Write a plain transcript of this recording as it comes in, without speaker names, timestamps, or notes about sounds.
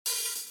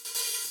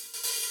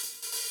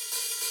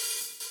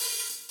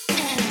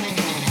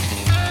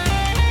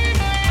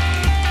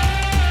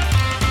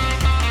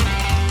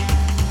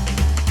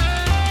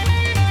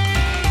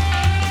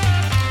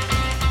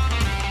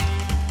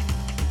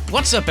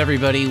What's up,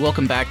 everybody?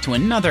 Welcome back to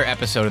another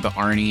episode of the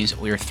Arnies.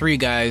 We are three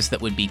guys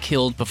that would be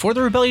killed before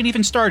the rebellion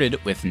even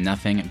started with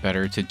nothing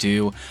better to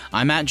do.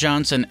 I'm Matt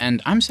Johnson,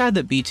 and I'm sad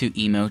that B2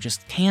 Emo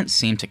just can't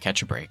seem to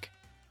catch a break.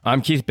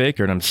 I'm Keith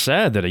Baker, and I'm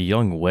sad that a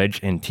young Wedge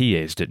and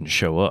TAs didn't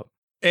show up.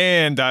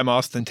 And I'm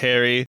Austin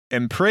Terry,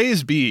 and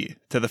praise be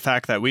to the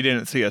fact that we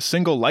didn't see a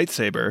single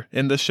lightsaber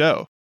in the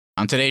show.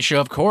 On today's show,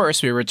 of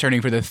course, we're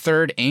returning for the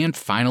third and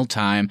final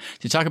time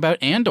to talk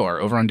about Andor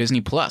over on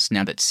Disney Plus,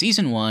 now that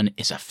Season 1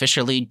 is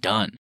officially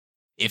done.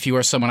 If you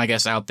are someone, I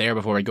guess, out there,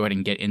 before we go ahead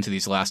and get into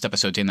these last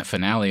episodes in the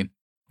finale,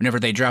 whenever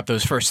they dropped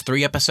those first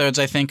 3 episodes,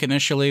 I think,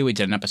 initially, we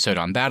did an episode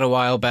on that a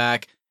while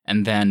back,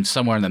 and then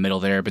somewhere in the middle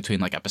there, between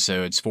like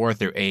episodes 4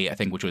 through 8, I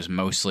think, which was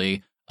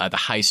mostly the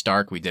Heist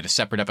arc, we did a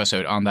separate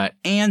episode on that,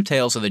 and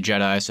Tales of the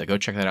Jedi, so go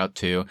check that out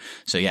too.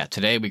 So yeah,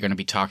 today we're going to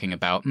be talking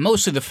about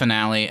mostly the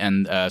finale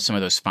and some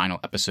of those final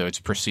episodes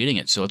preceding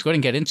it. So let's go ahead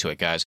and get into it,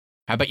 guys.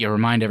 How about you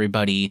remind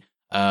everybody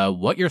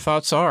what your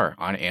thoughts are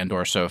on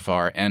Andor so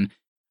far? And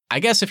I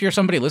guess if you're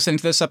somebody listening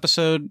to this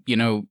episode, you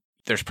know,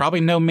 there's probably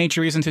no major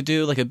reason to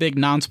do like a big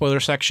non-spoiler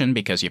section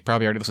because you've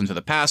probably already listened to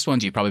the past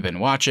ones. You've probably been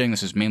watching.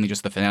 This is mainly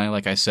just the finale,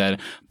 like I said.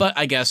 But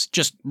I guess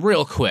just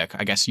real quick,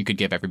 I guess you could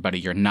give everybody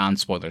your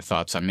non-spoiler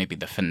thoughts on maybe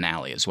the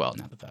finale as well,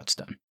 now that that's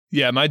done.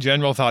 Yeah, my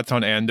general thoughts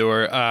on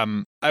Andor.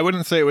 I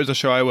wouldn't say it was a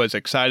show I was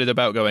excited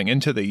about going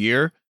into the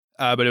year,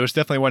 but it was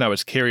definitely one I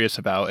was curious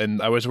about. And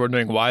I was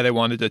wondering why they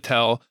wanted to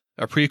tell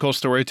a prequel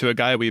story to a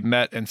guy we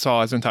met and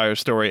saw his entire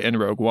story in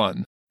Rogue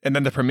One. And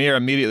then the premiere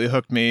immediately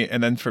hooked me,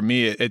 and then for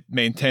me, it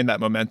maintained that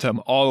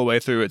momentum all the way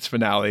through its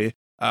finale.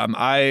 Now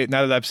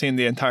that I've seen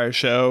the entire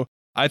show,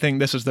 I think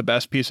this is the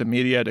best piece of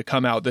media to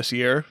come out this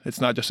year.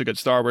 It's not just a good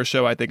Star Wars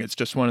show. I think it's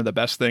just one of the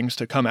best things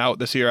to come out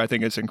this year. I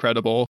think it's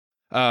incredible.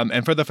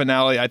 And for the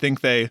finale, I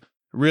think they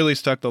really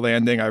stuck the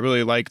landing. I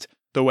really liked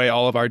the way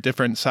all of our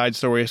different side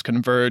stories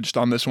converged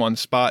on this one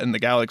spot in the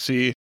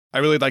galaxy. I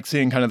really like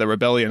seeing kind of the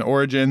rebellion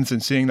origins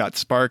and seeing that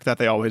spark that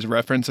they always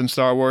reference in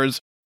Star Wars.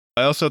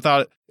 I also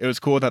thought it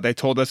was cool that they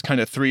told us kind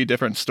of 3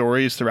 different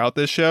stories throughout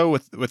this show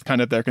with kind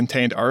of their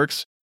contained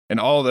arcs. And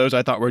all of those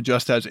I thought were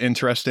just as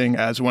interesting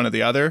as one or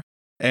the other.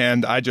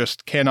 And I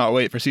just cannot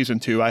wait for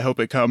season 2. I hope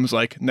it comes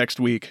like next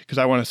week because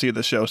I want to see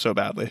the show so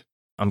badly.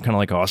 I'm kind of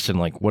like Austin,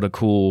 like what a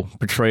cool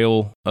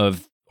portrayal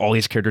of all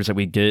these characters that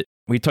we get.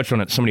 We touched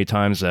on it so many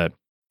times that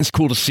it's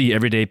cool to see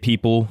everyday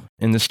people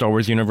in the Star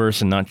Wars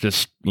universe and not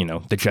just, you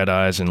know, the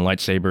Jedis and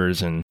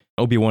lightsabers and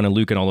Obi-Wan and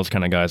Luke and all those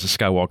kind of guys, the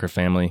Skywalker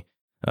family.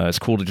 It's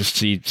cool to just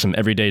see some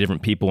everyday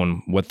different people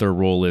and what their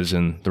role is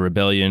in the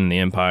rebellion, the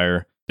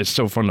Empire. It's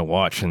so fun to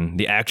watch, and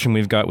the action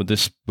we've got with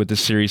this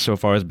series so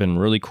far has been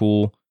really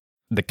cool.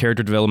 The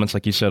character developments,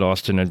 like you said,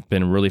 Austin, have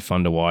been really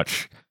fun to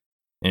watch.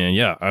 And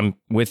yeah, I'm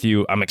with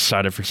you. I'm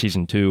excited for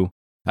season 2.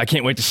 I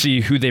can't wait to see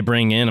who they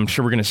bring in. I'm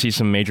sure we're going to see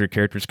some major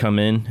characters come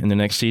in the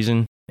next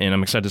season, and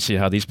I'm excited to see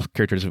how these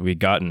characters that we've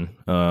gotten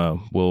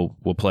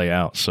will play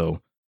out. So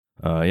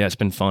yeah, it's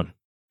been fun.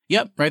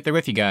 Yep, right there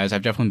with you guys.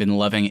 I've definitely been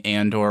loving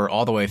Andor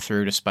all the way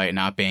through despite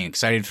not being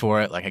excited for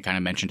it, like I kind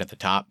of mentioned at the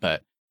top.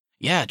 But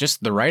yeah,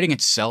 just the writing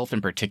itself in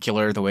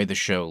particular, the way the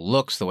show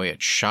looks, the way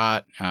it's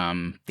shot,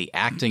 the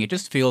acting, it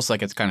just feels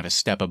like it's kind of a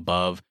step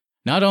above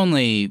not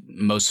only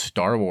most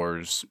Star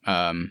Wars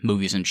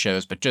movies and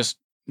shows, but just,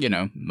 you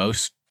know,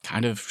 most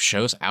kind of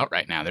shows out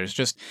right now. There's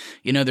just,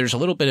 you know, there's a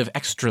little bit of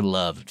extra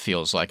love, it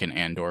feels like, in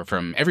Andor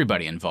from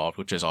everybody involved,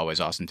 which is always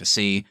awesome to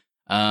see.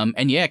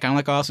 And yeah, kind of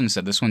like Austin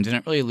said, this one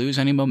didn't really lose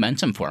any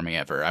momentum for me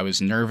ever. I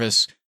was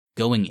nervous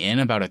going in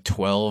about a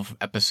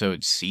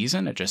 12-episode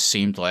season. It just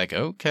seemed like,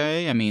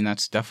 okay, I mean,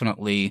 that's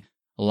definitely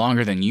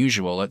longer than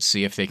usual. Let's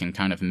see if they can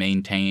kind of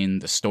maintain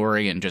the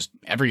story and just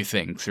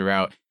everything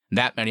throughout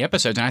that many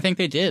episodes. And I think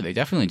they did. They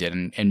definitely did.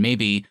 And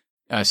maybe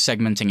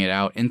segmenting it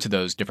out into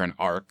those different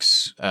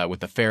arcs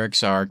with the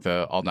Ferrix arc,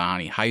 the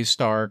Aldhani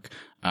heist arc,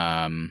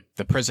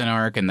 the prison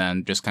arc, and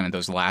then just kind of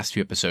those last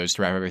few episodes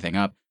to wrap everything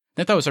up.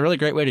 I thought it was a really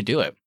great way to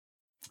do it.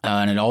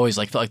 And it always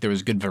felt like there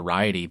was good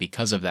variety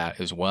because of that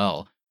as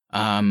well.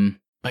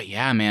 But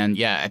yeah, man,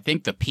 I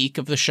think the peak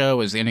of the show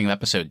was the ending of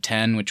episode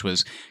 10, which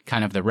was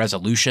kind of the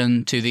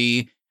resolution to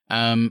the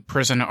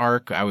prison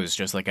arc. I was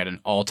just like at an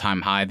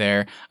all-time high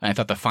there. And I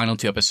thought the final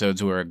 2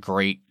 episodes were a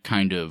great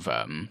kind of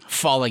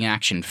falling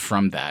action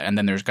from that. And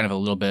then there's kind of a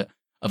little bit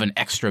of an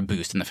extra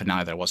boost in the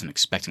finale that I wasn't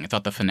expecting. I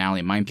thought the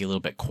finale might be a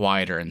little bit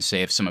quieter and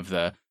save some of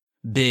the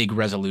big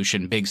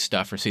resolution, big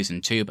stuff for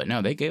season 2, but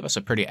no, they gave us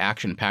a pretty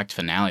action-packed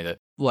finale that,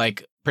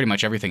 like pretty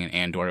much everything in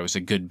Andor, it was a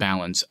good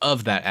balance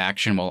of that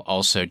action while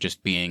also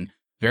just being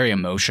very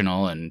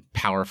emotional and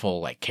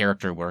powerful, like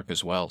character work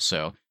as well.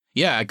 So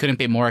yeah, I couldn't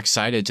be more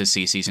excited to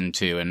see season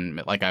 2,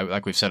 and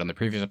like we've said on the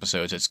previous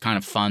episodes, it's kind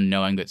of fun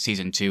knowing that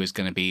season 2 is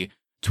going to be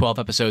 12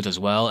 episodes as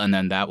well, and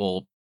then that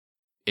will,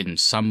 in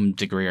some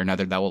degree or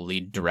another, that will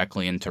lead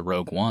directly into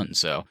Rogue One.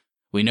 So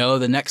we know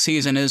the next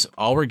season is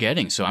all we're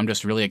getting, so I'm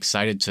just really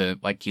excited to,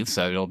 like Keith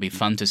said, it'll be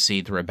fun to see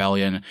the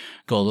rebellion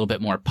go a little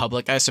bit more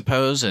public, I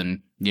suppose,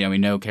 and, you know, we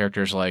know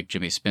characters like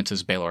Jimmy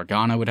Spence's Bail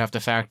Organa would have to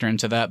factor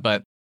into that,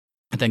 but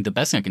I think the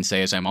best thing I can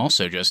say is I'm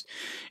also just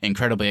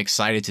incredibly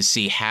excited to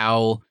see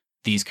how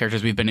these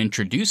characters we've been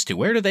introduced to,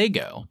 where do they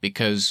go?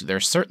 Because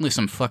there's certainly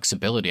some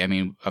flexibility. I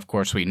mean, of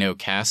course, we know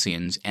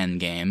Cassian's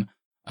endgame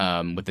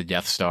with the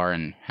Death Star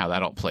and how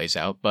that all plays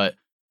out. But,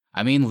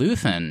 I mean,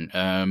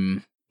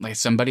 Luthen, like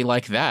somebody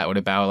like that. What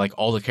about like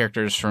all the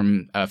characters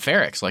from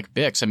Ferrix, like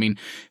Bix? I mean,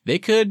 they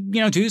could,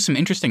 do some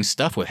interesting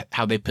stuff with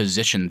how they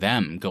position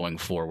them going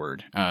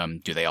forward.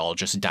 Do they all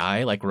just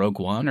die like Rogue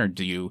One, or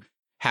do you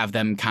have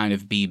them kind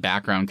of be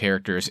background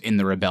characters in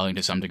the rebellion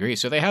to some degree?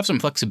 So they have some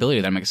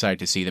flexibility that I'm excited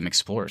to see them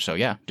explore. So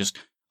yeah, just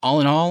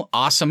all in all,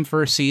 awesome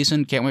first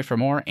season. Can't wait for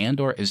more.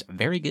 Andor is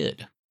very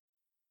good.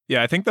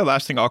 Yeah, I think the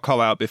last thing I'll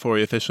call out before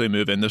we officially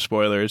move into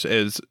spoilers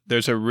is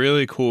there's a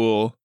really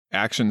cool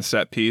action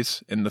set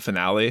piece in the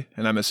finale,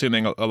 and I'm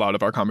assuming a lot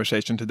of our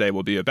conversation today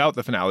will be about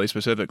the finale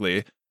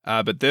specifically.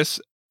 But this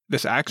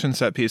action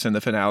set piece in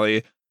the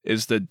finale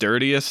is the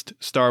dirtiest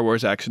Star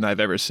Wars action I've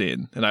ever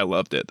seen, and I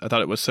loved it. I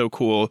thought it was so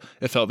cool.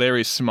 It felt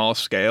very small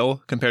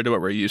scale compared to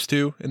what we're used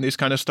to in these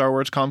kind of Star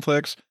Wars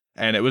conflicts,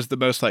 and it was the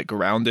most like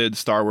grounded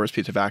Star Wars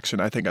piece of action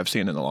I think I've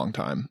seen in a long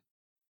time.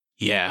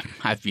 Yeah,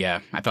 I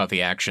thought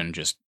the action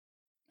just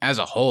as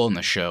a whole in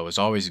the show was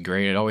always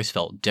great. It always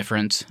felt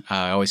different.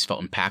 I always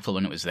felt impactful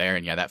when it was there,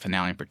 and yeah, that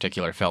finale in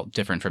particular felt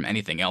different from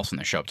anything else in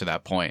the show up to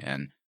that point.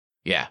 And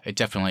yeah, it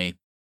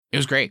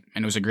was great,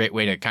 and it was a great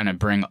way to kind of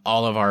bring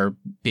all of our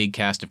big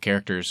cast of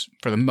characters,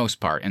 for the most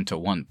part, into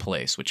one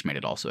place, which made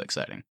it also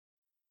exciting.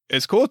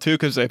 It's cool, too,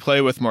 because they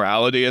play with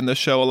morality in this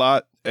show a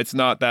lot. It's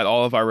not that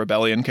all of our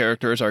rebellion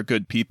characters are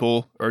good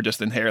people or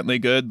just inherently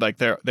good. Like,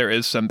 there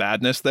is some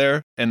badness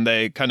there, and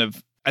they kind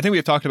of... I think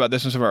we've talked about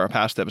this in some of our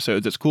past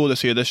episodes. It's cool to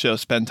see this show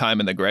spend time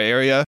in the gray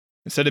area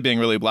instead of being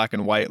really black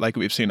and white like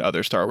we've seen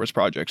other Star Wars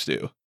projects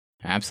do.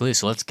 Absolutely.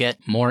 So let's get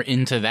more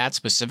into that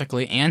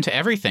specifically and to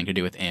everything to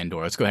do with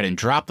Andor. Let's go ahead and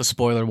drop the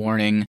spoiler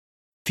warning.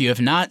 If you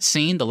have not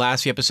seen the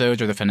last few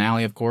episodes or the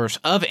finale, of course,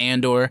 of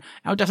Andor,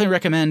 I would definitely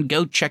recommend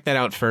go check that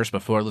out first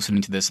before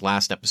listening to this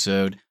last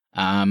episode.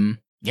 Yeah,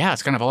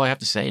 that's kind of all I have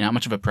to say. Not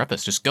much of a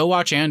preface. Just go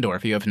watch Andor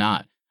if you have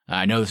not.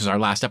 I know this is our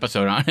last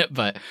episode on it,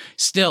 but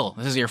still,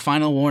 this is your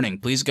final warning.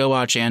 Please go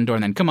watch Andor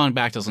and then come on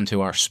back to listen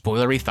to our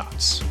spoilery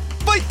thoughts.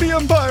 Fight the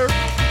Empire!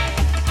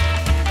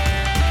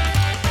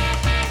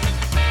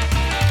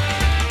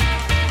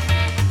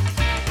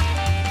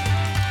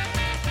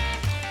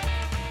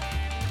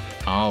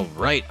 All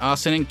right,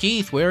 Austin and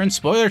Keith, we're in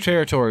spoiler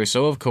territory,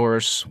 so of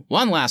course,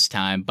 one last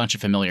time, bunch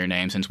of familiar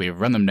names since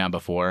we've run them down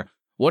before.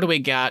 What do we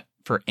got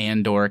for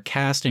Andor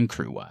cast and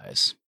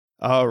crew-wise?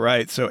 All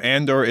right, so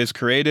Andor is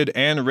created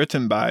and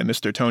written by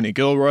Mr. Tony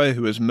Gilroy,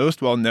 who is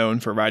most well known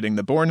for writing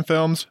the Bourne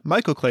films,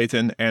 Michael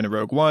Clayton, and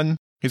Rogue One.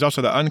 He's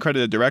also the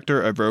uncredited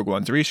director of Rogue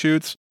One's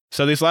reshoots.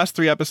 So these last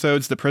 3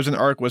 episodes, the prison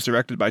arc was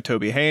directed by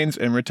Toby Haynes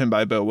and written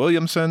by Bill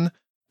Williamson.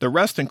 The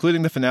rest,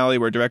 including the finale,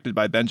 were directed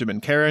by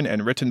Benjamin Caron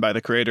and written by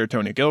the creator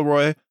Tony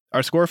Gilroy.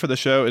 Our score for the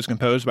show is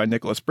composed by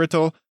Nicholas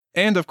Brittle,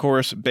 and of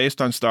course,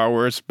 based on Star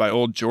Wars by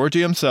old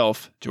Georgie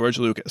himself, George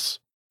Lucas.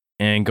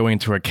 And going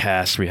into our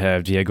cast, we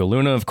have Diego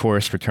Luna, of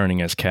course,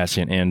 returning as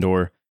Cassian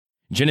Andor,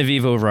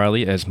 Genevieve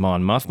O'Reilly as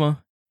Mon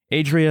Mothma,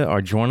 Adria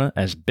Arjona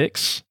as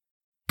Bix,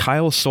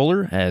 Kyle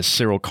Solar as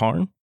Cyril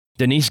Karn,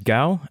 Denise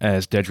Gao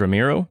as Dedra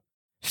Miro,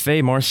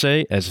 Faye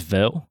Marseille as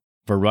Vel,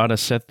 Varada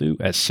Sethu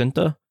as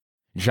Cinta,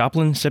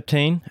 Joplin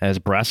Septane as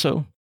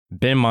Brasso,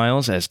 Ben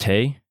Miles as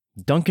Tay,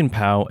 Duncan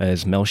Powell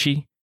as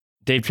Melshi,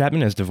 Dave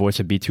Chapman as the voice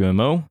of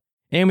B2MO,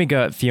 and we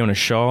got Fiona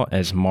Shaw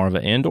as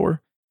Marva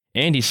Andor,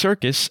 Andy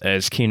Serkis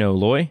as Kino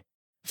Loy,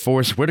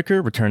 Forrest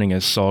Whitaker returning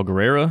as Saul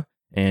Guerrera,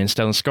 and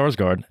Stellan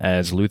Skarsgård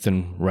as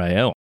Luthen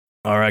Rael.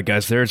 All right,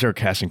 guys, there's our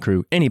cast and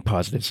crew. Any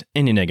positives,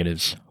 any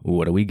negatives?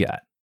 What do we got?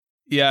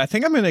 Yeah, I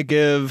think I'm going to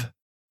give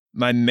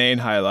my main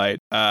highlight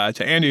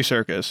to Andy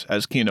Serkis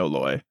as Kino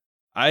Loy.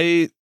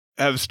 I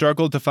have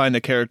struggled to find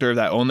a character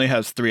that only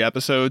has 3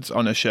 episodes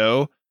on a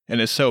show and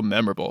is so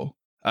memorable.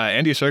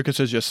 Andy Serkis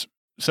is just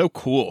so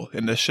cool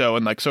in this show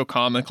and like so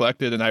calm and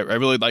collected, and I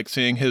really like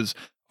seeing his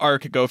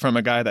arc go from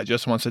a guy that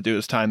just wants to do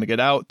his time to get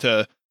out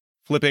to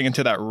flipping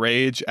into that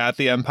rage at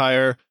the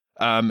Empire,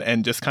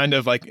 and just kind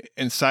of like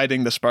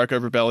inciting the spark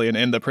of rebellion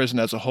in the prison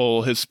as a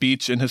whole. His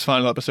speech in his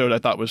final episode I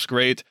thought was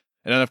great.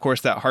 And then, of course,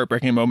 that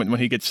heartbreaking moment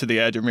when he gets to the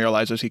edge and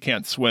realizes he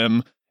can't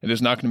swim and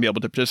is not going to be able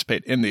to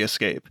participate in the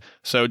escape.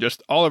 So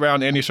just all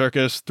around Andy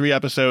Serkis, 3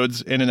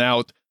 episodes in and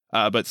out,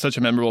 but such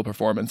a memorable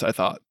performance, I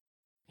thought.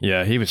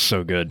 Yeah, he was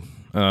so good.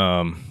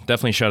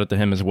 Definitely shout out to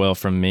him as well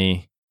from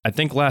me. I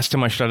think last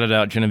time I shouted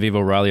out Genevieve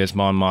O'Reilly as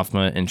Mon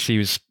Mothma, and she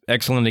was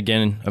excellent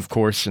again, of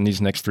course, in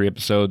these next 3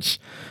 episodes.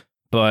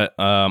 But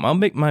I'll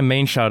make my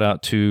main shout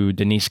out to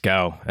Denise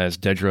Gao as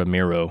Dedra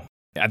Miro.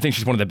 I think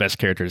she's one of the best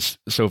characters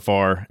so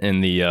far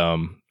in the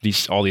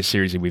all these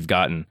series that we've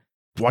gotten.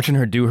 Watching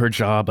her do her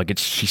job, like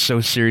she's so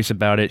serious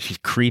about it, she's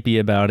creepy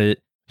about it,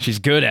 she's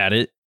good at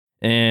it,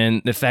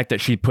 and the fact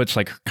that she puts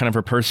like kind of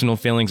her personal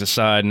feelings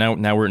aside.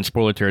 Now we're in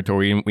spoiler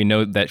territory, and we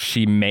know that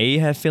she may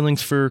have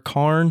feelings for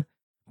Karn,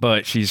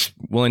 but she's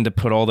willing to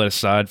put all that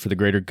aside for the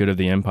greater good of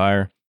the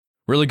Empire.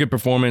 really good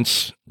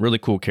performance, really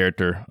cool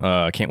character.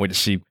 I can't wait to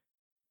see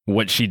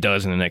what she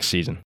does in the next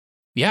season.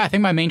 Yeah, I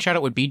think my main shout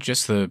out would be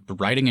just the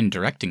writing and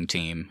directing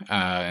team.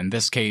 In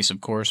this case,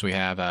 of course, we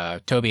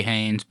have Toby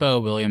Haynes, Bo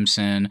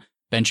Williamson,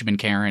 Benjamin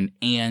Caron,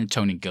 and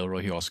Tony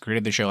Gilroy, who also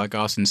created the show, like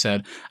Austin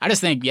said. I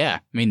just think,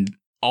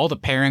 all the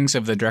pairings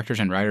of the directors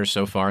and writers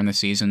so far in the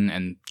season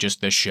and just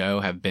this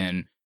show have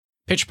been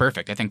pitch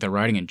perfect. I think the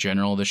writing in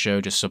general of the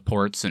show just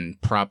supports and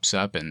props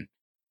up and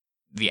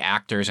the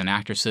actors and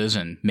actresses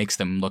and makes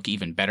them look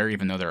even better,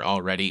 even though they're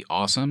already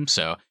awesome.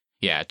 So,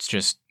 yeah, it's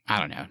just, I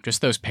don't know,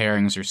 just those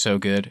pairings are so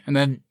good. And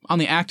then on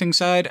the acting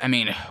side,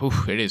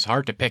 it is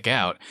hard to pick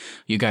out.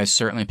 You guys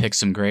certainly picked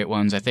some great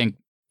ones. I think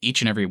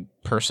each and every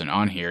person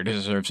on here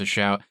deserves a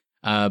shout.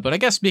 But I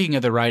guess speaking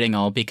of the writing,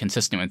 I'll be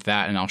consistent with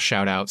that, and I'll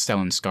shout out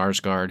Stellan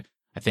Skarsgård.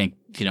 I think,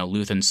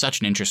 Luthen's such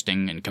an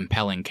interesting and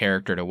compelling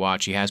character to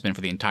watch. He has been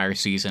for the entire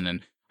season,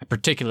 and I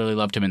particularly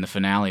loved him in the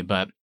finale.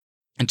 But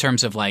in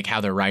terms of,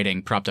 how the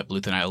writing propped up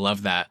Luthen, I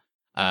love that,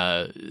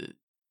 I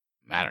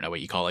don't know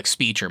what you call it,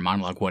 speech or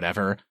monologue,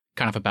 whatever,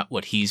 kind of about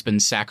what he's been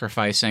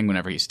sacrificing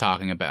whenever he's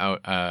talking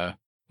about that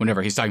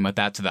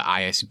to the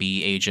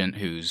ISB agent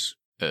who's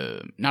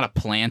not a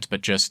plant,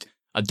 but just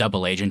a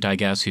double agent, I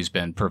guess, who's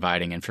been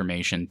providing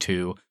information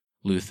to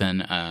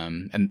Luthen,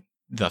 and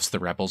thus the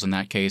rebels in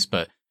that case.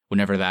 But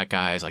whenever that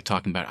guy is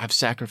talking about, I've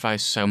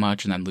sacrificed so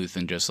much, and then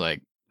Luthen just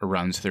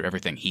runs through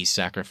everything he's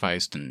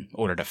sacrificed in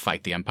order to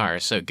fight the Empire.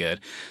 So good.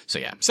 So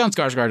yeah, sounds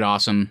Skarsgård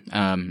awesome.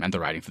 And the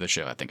writing for the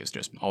show, I think, has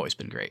just always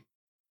been great.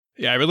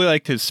 Yeah, I really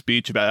liked his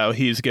speech about how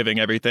he's giving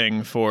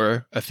everything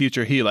for a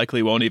future he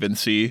likely won't even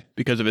see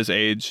because of his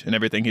age and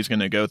everything he's going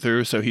to go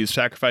through. So he's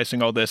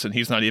sacrificing all this, and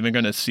he's not even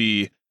going to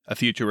see a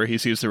future where he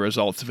sees the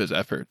results of his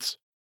efforts.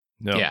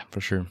 No, yeah,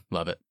 for sure.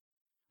 Love it.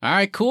 All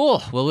right,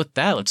 cool. Well, with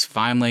that, let's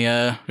finally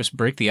just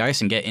break the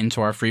ice and get into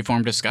our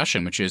freeform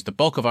discussion, which is the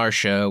bulk of our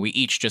show. We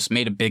each just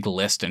made a big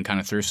list and kind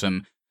of threw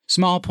some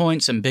small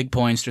points and big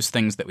points, just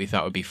things that we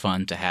thought would be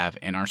fun to have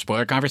in our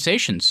spoiler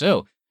conversation.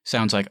 So,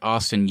 sounds like,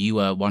 Austin, you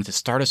wanted to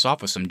start us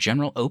off with some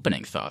general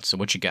opening thoughts. So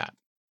what you got?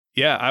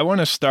 Yeah, I want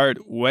to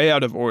start way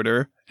out of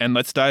order, and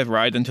let's dive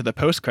right into the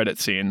post-credit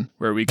scene,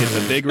 where we get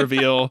the big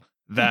reveal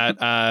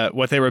that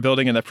what they were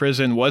building in the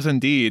prison was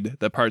indeed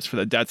the parts for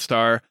the Death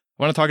Star.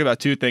 I want to talk about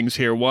two things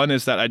here. One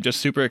is that I'm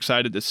just super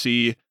excited to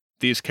see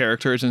these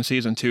characters in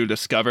Season 2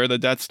 discover the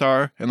Death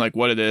Star and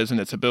what it is and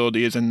its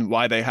abilities and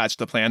why they hatched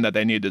the plan that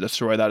they need to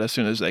destroy that as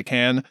soon as they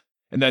can.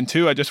 And then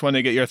two, I just want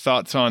to get your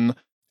thoughts on,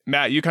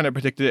 Matt, you kind of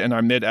predicted it in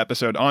our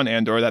mid-episode on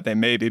Andor that they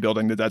may be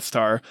building the Death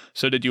Star.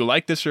 So did you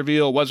like this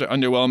reveal? Was it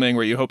underwhelming?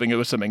 Were you hoping it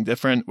was something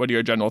different? What are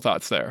your general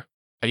thoughts there?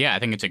 Yeah, I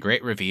think it's a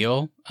great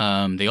reveal.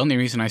 The only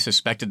reason I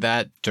suspected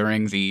that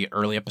during the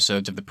early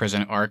episodes of the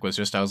prison arc was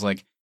just I was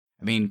like,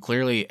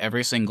 clearly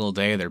every single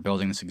day they're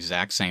building this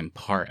exact same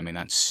part.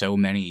 That's so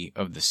many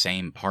of the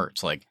same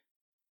parts.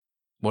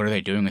 What are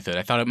they doing with it?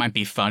 I thought it might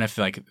be fun if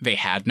they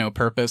had no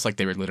purpose,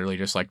 they were literally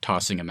just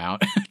tossing them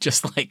out,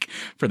 just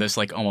for this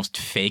almost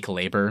fake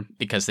labor,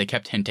 because they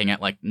kept hinting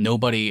at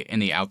nobody in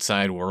the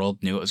outside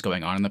world knew what was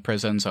going on in the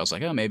prison. So I was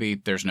like, oh, maybe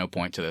there's no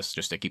point to this,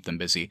 just to keep them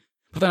busy.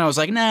 But then I was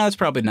like, nah, that's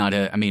probably not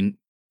it.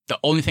 The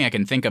only thing I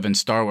can think of in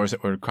Star Wars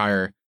that would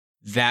require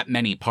that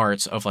many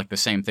parts of the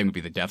same thing would be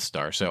the Death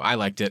Star. So I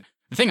liked it.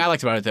 The thing I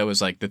liked about it, though, was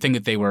the thing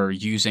that they were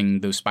using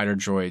those spider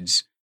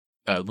droids,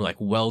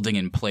 welding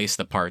in place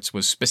the parts,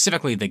 was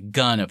specifically the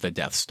gun of the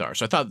Death Star.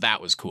 So I thought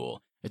that was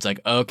cool. It's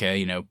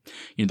okay,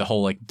 the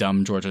whole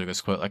dumb George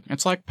Lucas quote,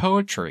 it's like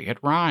poetry, it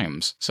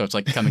rhymes. So it's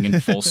coming in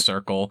full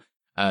circle.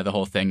 The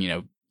whole thing,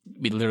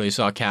 we literally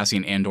saw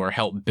Cassian Andor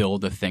help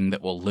build the thing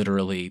that will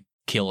literally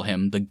kill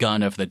him, the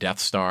gun of the Death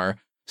Star.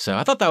 So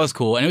I thought that was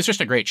cool. And it was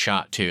just a great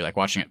shot, too,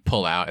 watching it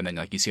pull out, and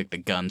then you see the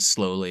gun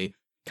slowly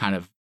kind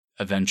of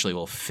eventually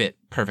will fit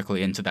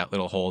perfectly into that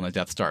little hole in the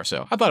Death Star.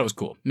 So I thought it was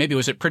cool. Maybe it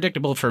was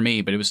predictable for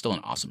me, but it was still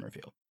an awesome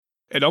reveal.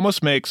 It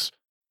almost makes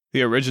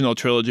the original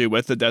trilogy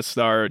with the Death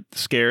Star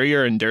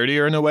scarier and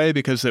dirtier in a way,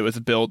 because it was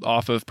built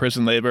off of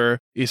prison labor,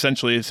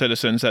 essentially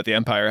citizens that the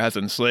Empire has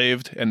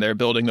enslaved, and they're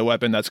building the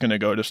weapon that's going to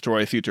go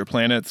destroy future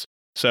planets.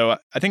 So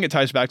I think it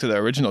ties back to the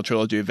original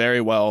trilogy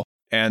very well,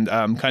 and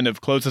kind of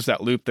closes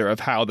that loop there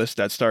of how this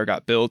Death Star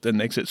got built and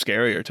makes it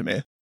scarier to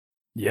me.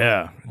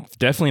 Yeah, it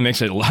definitely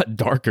makes it a lot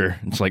darker.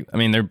 It's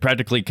they're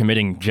practically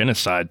committing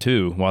genocide,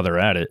 too, while they're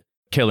at it,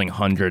 killing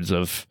hundreds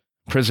of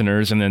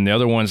prisoners, and then the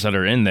other ones that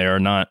are in there are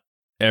not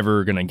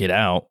ever going to get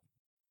out.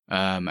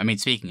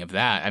 Speaking of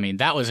that,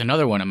 that was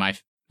another one of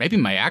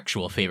my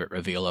actual favorite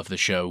reveal of the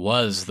show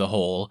was the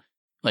whole,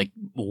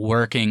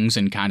 workings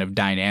and kind of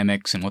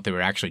dynamics and what they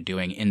were actually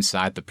doing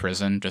inside the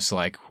prison. Just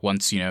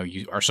once,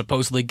 you are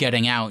supposedly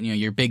getting out,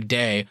 your big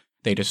day,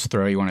 they just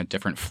throw you on a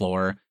different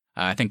floor.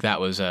 I think that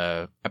was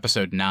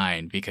episode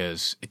 9,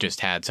 because it just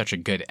had such a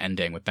good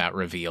ending with that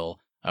reveal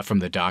from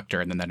the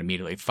Doctor, and then that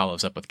immediately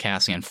follows up with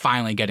Cassian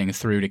finally getting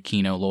through to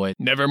Kino Loyd.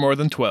 Never more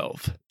than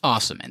 12.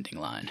 Awesome ending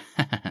line.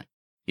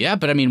 Yeah,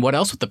 but I mean, what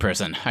else with the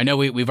prison? I know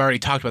we've already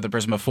talked about the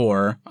prison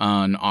before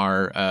on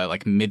our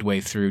like midway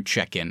through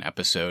check-in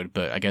episode,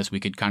 but I guess we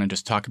could kind of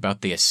just talk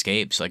about the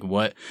escapes. Like,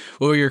 what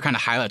were your kind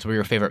of highlights? What were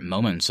your favorite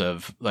moments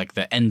of like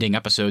the ending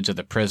episodes of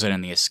the prison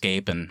and the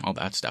escape and all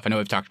that stuff? I know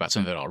we've talked about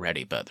some of it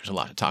already, but there's a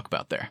lot to talk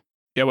about there.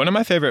 Yeah, one of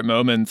my favorite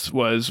moments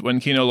was when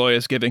Kino Loy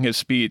is giving his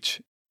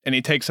speech and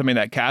he takes something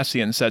that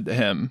Cassian said to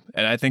him.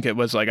 And I think it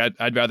was like,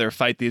 I'd rather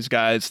fight these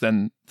guys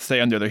than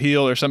stay under their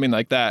heel or something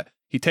like that.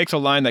 He takes a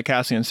line that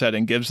Cassian said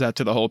and gives that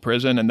to the whole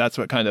prison, and that's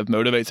what kind of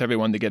motivates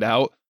everyone to get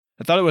out.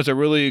 I thought it was a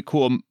really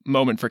cool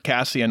moment for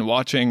Cassian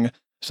watching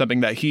something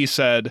that he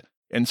said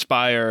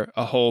inspire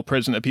a whole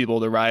prison of people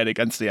to riot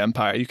against the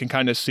Empire. You can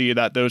kind of see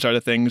that those are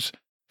the things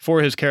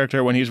for his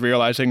character when he's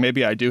realizing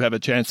maybe I do have a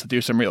chance to do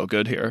some real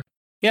good here.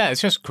 Yeah, it's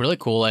just really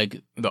cool,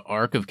 like, the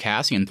arc of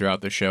Cassian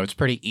throughout the show. It's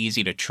pretty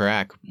easy to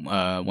track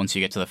once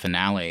you get to the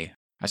finale.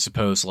 I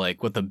suppose,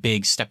 like, with the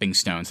big stepping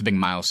stones, the big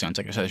milestones,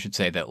 I guess I should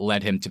say, that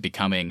led him to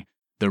becoming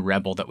the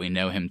rebel that we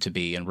know him to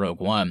be in Rogue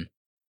One.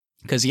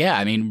 Because, yeah,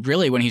 I mean,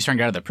 really, when he's trying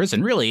to get out of the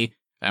prison, really,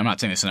 I'm not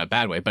saying this in a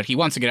bad way, but he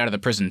wants to get out of the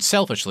prison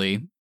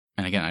selfishly.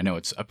 And again, I know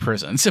it's a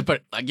prison, so,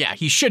 but like, yeah,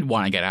 he should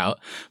want to get out,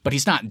 but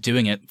he's not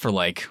doing it for,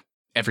 like,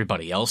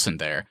 everybody else in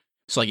there.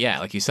 So, like, yeah,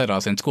 like you said,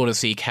 Austin, it's cool to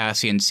see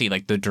Cassian see,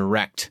 like, the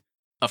direct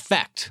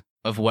effect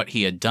of what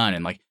he had done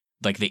and, like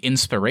the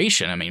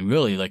inspiration. I mean,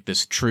 really, like,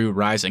 this true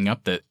rising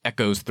up that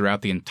echoes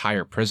throughout the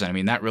entire prison. I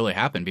mean, that really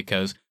happened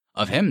because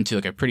of him to,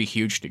 like, a pretty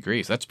huge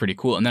degree. So that's pretty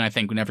cool. And then I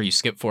think whenever you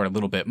skip forward a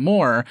little bit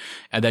more,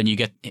 and then you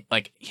get,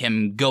 like,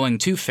 him going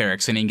to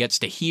Ferrix and he gets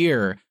to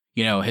hear,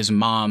 you know, his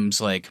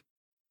mom's, like,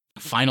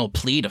 final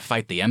plea to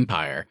fight the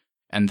Empire.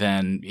 And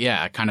then,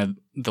 yeah, kind of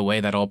the way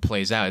that all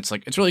plays out. It's,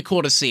 like, it's really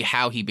cool to see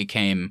how he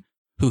became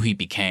who he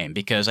became.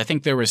 Because I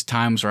think there was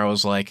times where I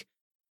was like,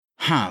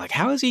 like,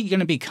 how is he going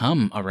to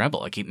become a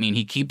rebel? Like, I mean,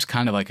 he keeps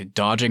kind of, like,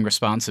 dodging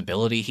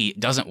responsibility. He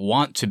doesn't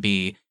want to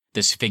be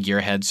this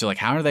figurehead. So, like,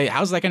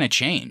 how's that going to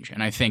change?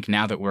 And I think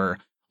now that we're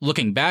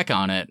looking back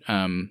on it,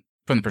 from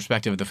the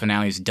perspective of the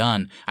finale's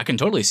done, I can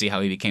totally see how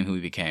he became who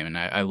he became. And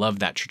I love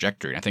that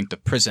trajectory. And I think the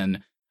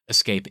prison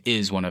escape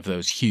is one of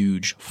those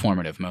huge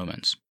formative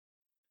moments.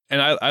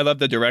 And I love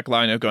the direct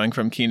line of going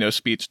from Kino's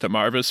speech to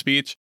Marva's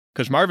speech,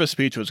 because Marva's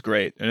speech was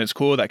great. And it's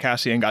cool that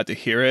Cassian got to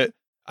hear it.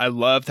 I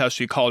loved how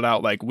she called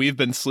out, like, we've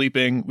been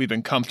sleeping, we've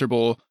been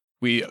comfortable,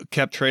 we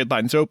kept trade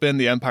lines open,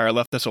 the Empire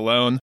left us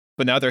alone.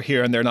 But now they're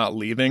here and they're not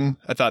leaving.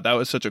 I thought that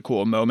was such a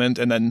cool moment.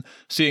 And then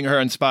seeing her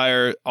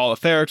inspire all of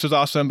Ferrix was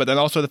awesome. But then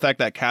also the fact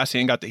that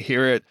Cassian got to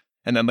hear it.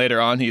 And then later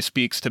on, he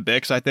speaks to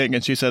Bix, I think,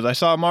 and she says, I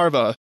saw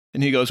Marva.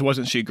 And he goes,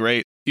 wasn't she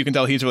great? You can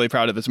tell he's really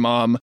proud of his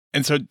mom.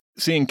 And so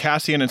seeing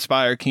Cassian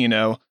inspire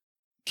Kino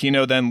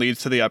then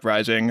leads to the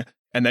uprising.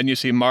 And then you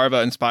see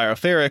Marva inspire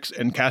Ferrix,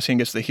 and Cassian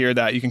gets to hear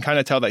that. You can kind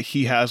of tell that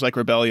he has, like,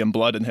 rebellion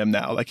blood in him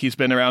now. Like, he's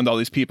been around all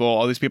these people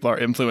are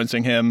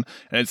influencing him,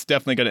 and it's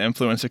definitely going to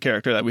influence the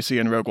character that we see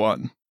in Rogue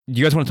One. Do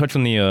you guys want to touch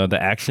on the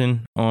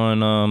action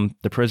on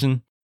the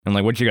prison? And,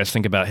 like, what do you guys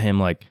think about him,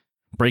 like,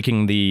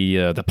 breaking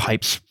the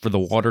pipes for the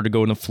water to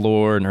go in the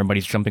floor, and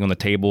everybody's jumping on the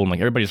table, and, like,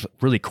 everybody's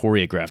really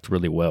choreographed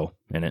really well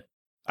in it?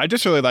 I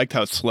just really liked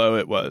how slow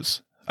it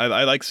was.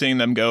 I like seeing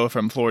them go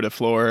from floor to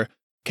floor.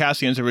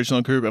 Cassian's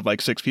original group of, like,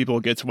 6 people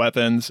gets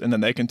weapons, and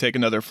then they can take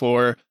another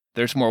floor.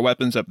 There's more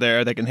weapons up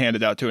there. They can hand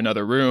it out to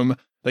another room.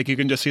 Like, you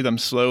can just see them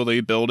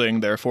slowly building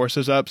their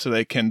forces up so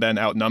they can then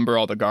outnumber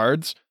all the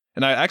guards.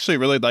 And I actually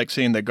really like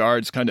seeing the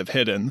guards kind of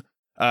hidden,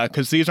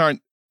 because these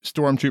aren't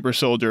stormtrooper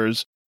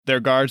soldiers. They're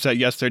guards that,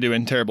 yes, they're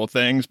doing terrible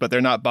things, but they're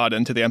not bought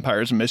into the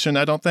Empire's mission,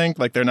 I don't think.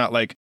 Like, they're not,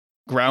 like,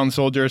 ground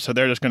soldiers, so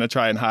they're just going to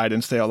try and hide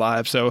and stay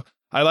alive. So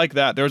I like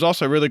that. There was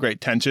also really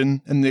great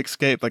tension in the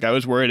escape. Like, I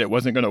was worried it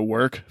wasn't going to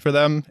work for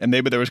them, and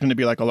maybe there was going to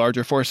be, like, a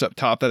larger force up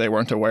top that they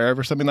weren't aware of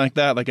or something like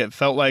that. Like, it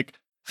felt like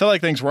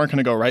things weren't going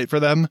to go right for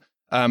them.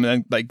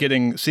 And like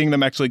seeing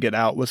them actually get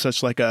out was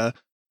such like a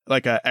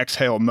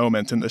exhale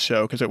moment in the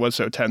show, because it was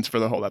so tense for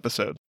the whole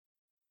episode.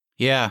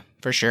 Yeah,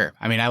 for sure.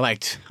 I mean, I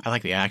like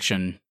the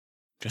action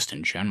just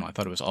in general. I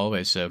thought it was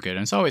always so good,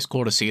 and it's always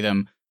cool to see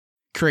them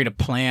create a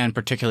plan,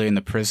 particularly in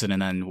the prison,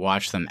 and then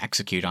watch them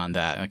execute on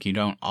that. Like, you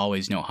don't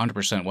always know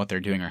 100% what they're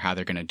doing or how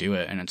they're going to do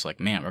it, and it's like,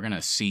 man, we're going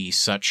to see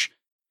such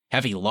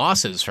heavy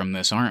losses from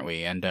this, aren't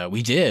we? And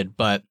we did,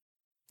 but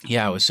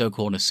yeah, it was so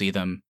cool to see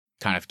them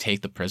kind of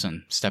take the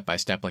prison step by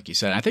step, like you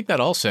said. And I think that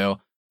also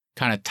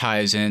kind of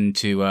ties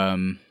into,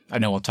 I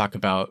know we'll talk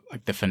about,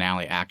 like, the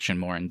finale action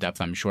more in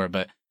depth, I'm sure,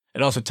 but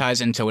it also ties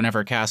into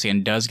whenever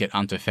Cassian does get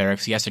onto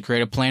Ferrix, he has to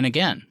create a plan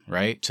again,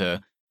 right?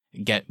 To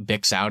get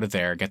Bix out of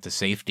there, get to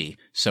safety.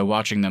 So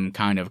watching them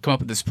kind of come up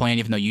with this plan,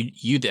 even though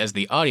you as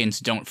the audience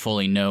don't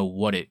fully know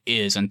what it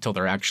is until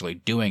they're actually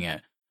doing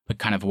it, but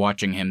kind of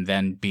watching him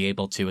then be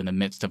able to, in the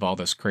midst of all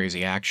this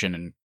crazy action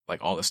and,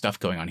 like, all the stuff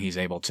going on, he's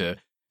able to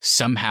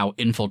somehow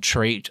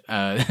infiltrate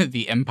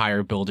the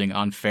Empire building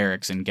on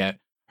Ferrix and get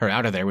her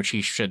out of there, which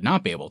he should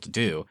not be able to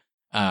do.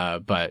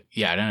 But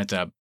yeah, it ended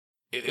up,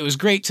 it was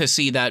great to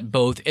see that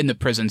both in the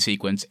prison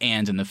sequence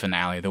and in the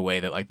finale, the way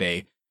that, like,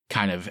 they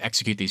kind of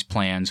execute these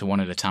plans one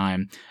at a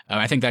time.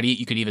 I think that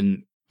you could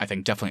even I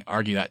think definitely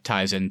argue that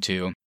ties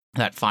into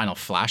that final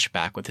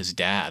flashback with his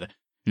dad,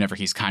 whenever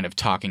he's kind of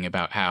talking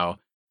about how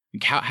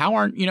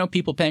aren't,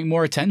 people paying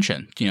more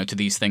attention, to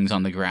these things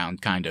on the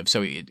ground, kind of.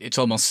 So it's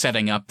almost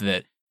setting up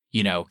that,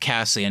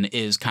 Cassian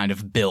is kind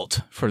of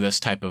built for this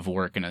type of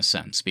work in a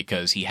sense,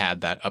 because he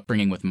had that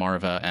upbringing with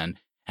Marva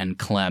and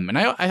Clem. And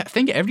I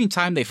think every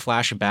time they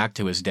flash back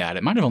to his dad,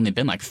 it might have only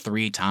been like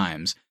 3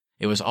 times.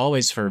 It was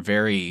always for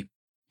very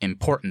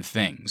important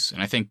things.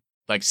 And I think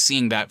like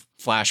seeing that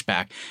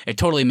flashback, it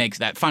totally makes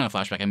that final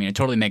flashback. I mean, it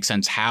totally makes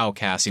sense how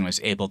Cassian was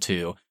able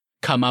to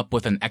come up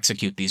with and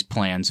execute these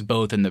plans,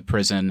 both in the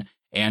prison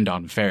and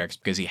on Ferrix,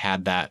 because he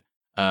had that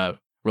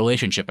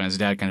relationship, and his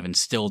dad kind of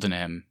instilled in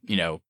him,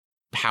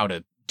 how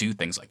to do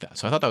things like that.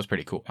 So I thought that was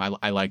pretty cool.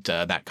 I liked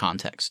that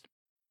context.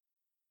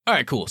 All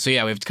right, cool. So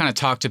yeah, we've kind of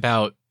talked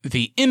about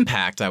the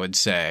impact, I would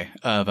say,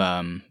 of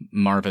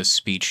Marva's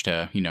speech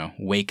to,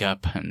 wake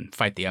up and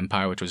fight the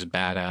Empire, which was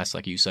badass,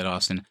 like you said,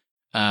 Austin.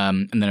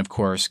 And then, of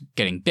course,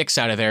 getting Bix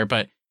out of there.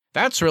 But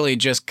that's really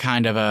just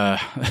kind of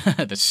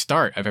the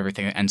start of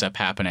everything that ends up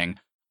happening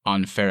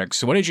on Ferrix.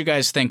 So what did you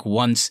guys think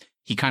once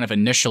he kind of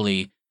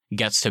initially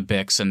gets to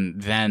Bix,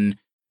 and then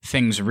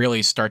things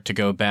really start to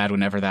go bad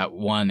whenever that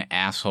one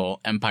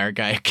asshole Empire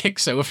guy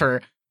kicks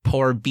over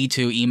poor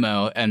B2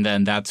 Emo, and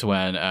then that's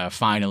when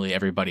finally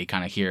everybody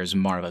kind of hears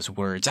Marva's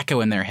words echo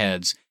in their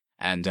heads,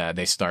 and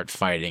they start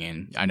fighting.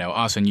 And I know,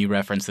 Austin, you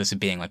referenced this as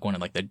being like one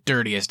of like the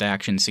dirtiest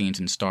action scenes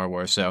in Star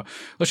Wars, so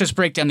let's just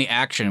break down the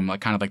action,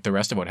 like kind of like the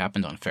rest of what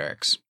happened on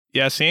Ferrix.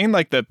 Yeah, seeing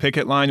like the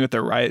picket line with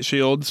the riot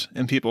shields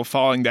and people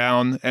falling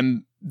down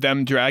and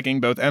them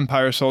dragging both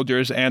Empire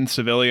soldiers and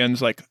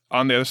civilians like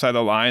on the other side of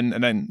the line,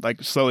 and then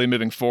like slowly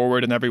moving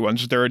forward, and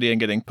everyone's dirty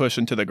and getting pushed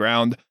into the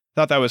ground.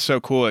 Thought that was so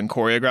cool and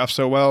choreographed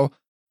so well.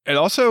 It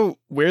also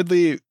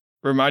weirdly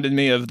reminded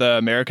me of the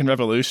American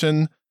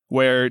Revolution,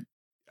 where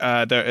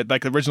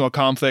the original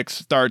conflict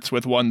starts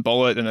with one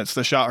bullet and it's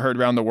the shot heard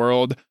around the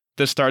world.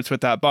 This starts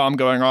with that bomb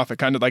going off. It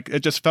kind of like, it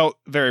just felt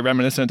very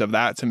reminiscent of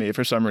that to me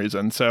for some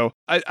reason. So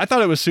I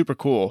thought it was super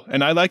cool.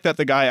 And I like that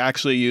the guy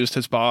actually used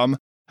his bomb.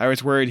 I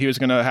was worried he was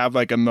going to have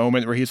like a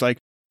moment where he's like,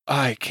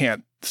 I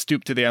can't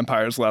stoop to the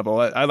Empire's level.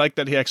 I like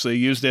that he actually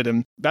used it,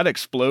 and that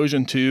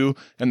explosion too,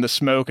 and the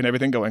smoke and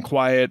everything going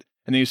quiet.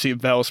 And then you see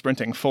Vel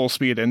sprinting full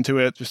speed into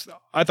it. Just,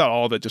 I thought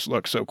all of it just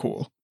looked so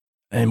cool.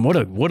 And what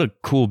a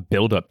cool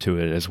build up to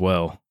it as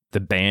well. The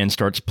band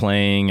starts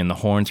playing and the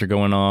horns are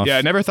going off. Yeah,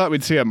 I never thought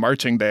we'd see a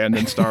marching band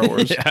in Star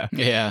Wars.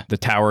 Yeah. The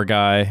tower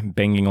guy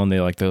banging on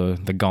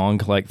the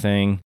gong like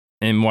thing,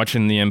 and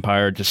watching the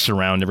Empire just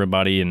surround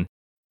everybody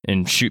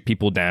and shoot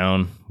people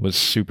down was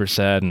super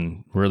sad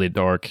and really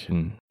dark.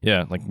 And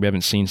yeah, like we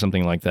haven't seen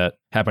something like that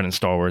happen in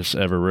Star Wars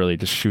ever, really,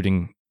 just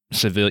shooting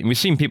civilians. We've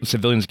seen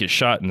civilians get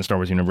shot in the Star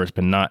Wars universe,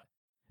 but not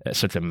at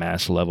such a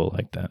mass level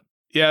like that.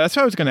 Yeah, that's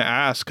what I was going to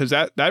ask, because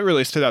that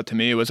really stood out to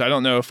me. Was I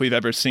don't know if we've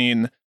ever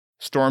seen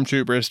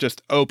stormtroopers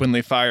just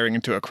openly firing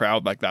into a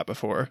crowd like that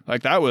before.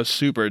 Like that was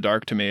super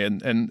dark to me,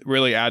 and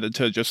really added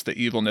to just the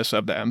evilness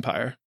of the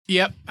Empire.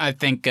 Yep, I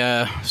think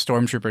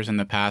stormtroopers in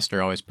the past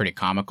are always pretty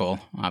comical.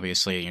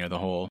 Obviously, the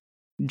whole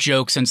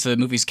joke since the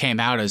movies came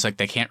out is like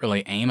they can't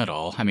really aim at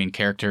all. I mean,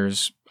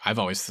 characters, I've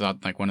always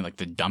thought like one of like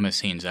the dumbest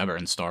scenes ever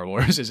in Star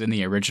Wars is in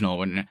the original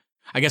when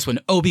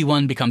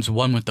Obi-Wan becomes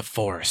one with the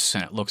Force,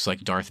 and it looks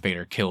like Darth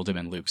Vader killed him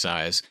in Luke's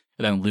eyes.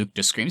 And then Luke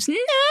just screams,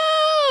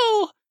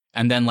 "No!"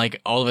 And then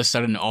like all of a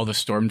sudden all the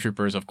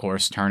stormtroopers, of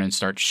course, turn and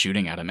start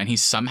shooting at him. And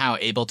he's somehow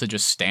able to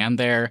just stand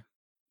there,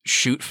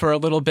 shoot for a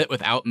little bit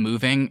without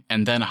moving,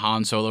 and then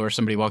Han Solo or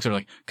somebody walks over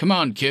like, "Come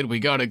on, kid, we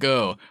gotta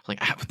go."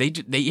 Like they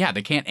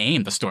can't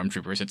aim, the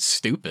stormtroopers. It's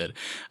stupid.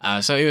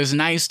 So it was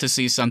nice to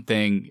see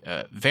something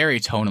very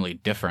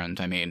tonally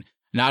different. I mean,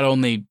 not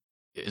only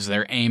is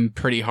their aim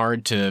pretty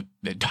hard to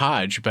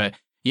dodge, but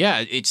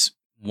yeah, it's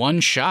one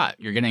shot.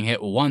 You're getting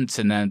hit once,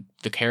 and then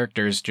the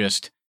characters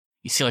just,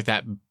 you see like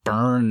that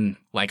burn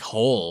like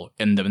hole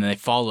in them, and they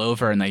fall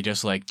over, and they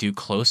just like do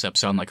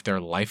close-ups on like their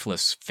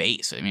lifeless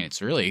face. I mean,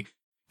 it's really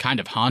kind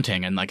of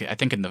haunting. And like I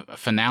think in the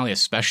finale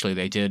especially,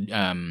 they did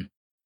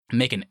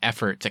make an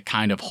effort to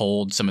kind of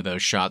hold some of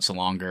those shots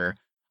longer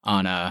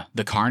on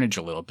the carnage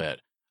a little bit.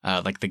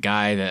 Like the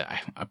guy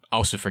that I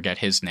also forget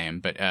his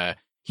name, but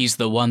he's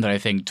the one that I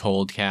think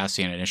told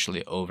Cassian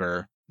initially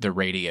over the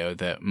radio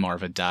that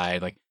Marva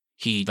died. Like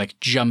he like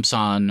jumps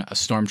on a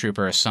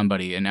stormtrooper or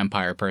somebody, an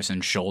Empire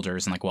person's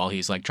shoulders, and like while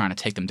he's like trying to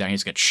take them down, he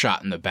just gets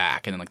shot in the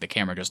back, and then like the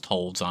camera just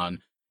holds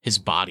on his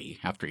body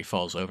after he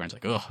falls over, and it's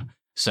like, ugh.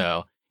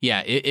 So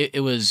yeah,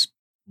 it was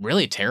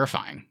really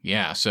terrifying.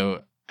 Yeah,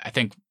 so I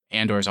think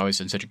Andor's always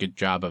done such a good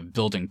job of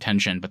building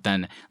tension, but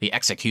then the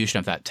execution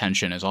of that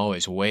tension is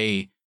always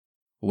way,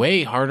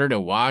 way harder to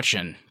watch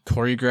and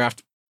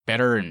choreographed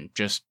better and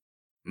just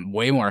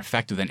way more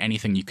effective than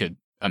anything you could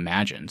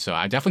imagine. So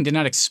I definitely did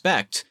not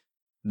expect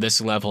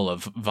this level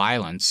of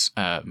violence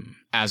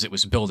as it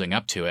was building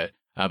up to it.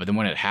 But then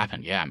when it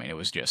happened, yeah, I mean, it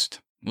was just,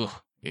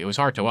 it was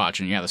hard to watch.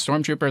 And yeah, the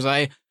stormtroopers,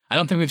 I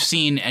don't think we've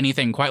seen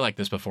anything quite like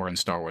this before in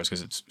Star Wars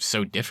because it's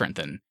so different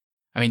than,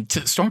 I mean,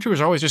 stormtroopers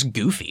are always just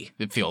goofy,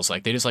 it feels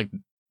like. They just like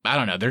I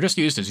don't know, they're just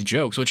used as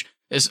jokes, which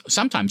is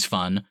sometimes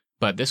fun,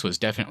 but this was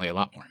definitely a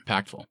lot more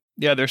impactful.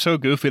 Yeah, they're so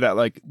goofy that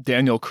like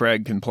Daniel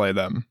Craig can play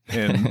them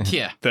in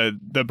Yeah.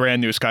 the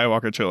brand new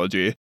Skywalker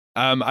trilogy.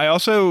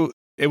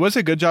 It was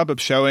a good job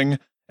of showing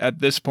at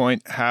this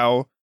point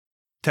how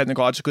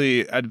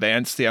technologically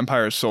advanced the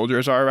Empire's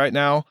soldiers are right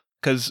now,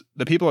 because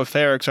the people of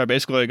Ferrix are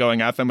basically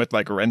going at them with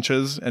like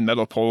wrenches and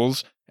metal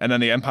poles, and then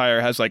the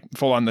Empire has like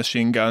full-on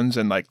machine guns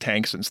and like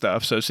tanks and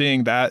stuff. So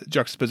seeing that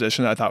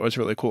juxtaposition I thought was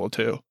really cool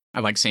too. I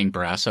like seeing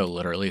Brasso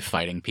literally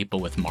fighting people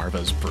with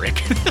Marva's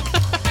brick.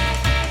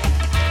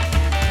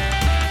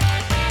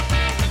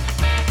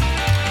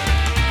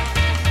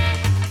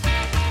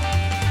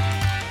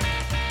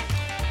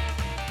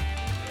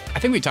 I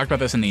think we talked about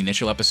this in the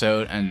initial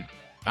episode, and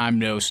I'm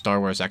no Star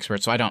Wars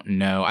expert, so I don't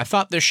know. I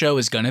thought this show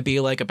was going to be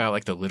like about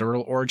like the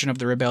literal origin of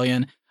the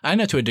rebellion. I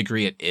know to a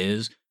degree it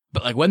is,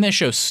 but like when this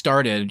show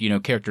started, you know,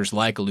 characters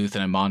like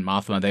Luthen and Mon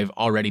Mothma, they've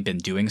already been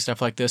doing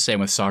stuff like this, same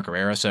with Saw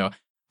Gerrera, so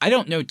I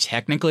don't know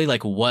technically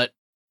like what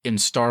in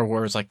Star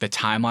Wars like the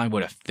timeline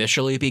would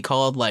officially be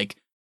called. Like,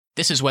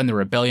 this is when the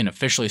rebellion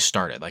officially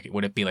started. Like,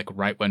 would it be like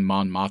right when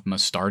Mon Mothma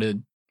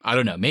started? I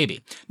don't know,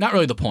 maybe. Not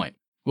really the point.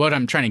 What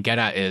I'm trying to get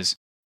at is,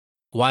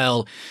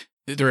 while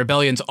the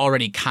rebellion's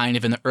already kind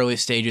of in the early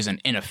stages and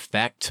in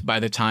effect by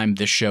the time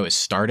this show is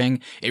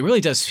starting, it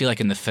really does feel like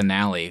in the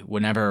finale,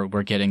 whenever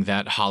we're getting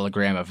that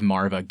hologram of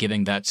Marva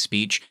giving that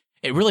speech,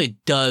 it really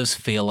does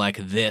feel like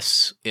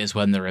this is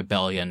when the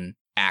rebellion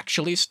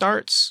actually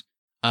starts.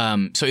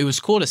 So it was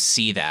cool to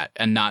see that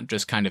and not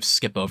just kind of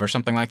skip over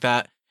something like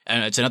that.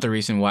 And it's another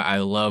reason why I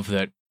love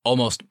that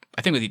almost,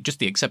 I think with just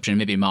the exception of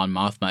maybe Mon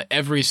Mothma,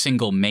 every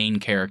single main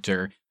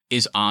character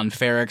is on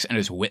Ferrix and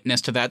is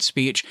witness to that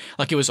speech.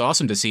 Like, it was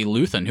awesome to see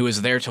Luthen, who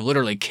is there to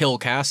literally kill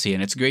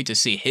Cassian. It's great to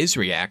see his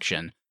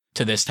reaction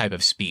to this type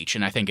of speech.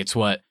 And I think it's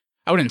what,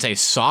 I wouldn't say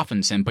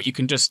softens him, but you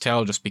can just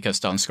tell, just because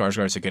Stellan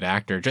Skarsgård is a good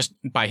actor, just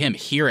by him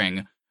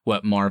hearing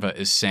what Marva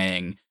is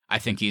saying, I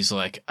think he's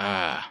like,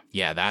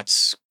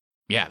 that's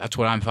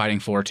what I'm fighting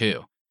for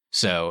too.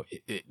 So,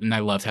 and I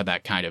loved how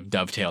that kind of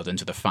dovetailed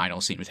into the final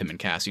scene with him and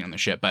Cassian on the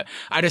ship. But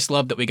I just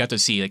love that we got to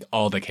see like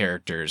all the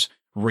characters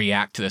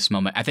react to this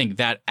moment. I think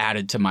that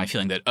added to my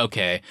feeling that,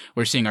 okay,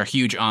 we're seeing our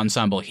huge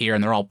ensemble here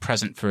and they're all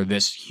present for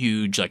this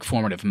huge, like,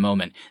 formative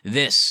moment.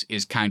 This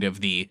is kind of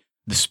the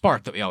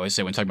spark that we always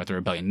say when talking about the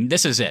rebellion.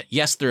 This is it.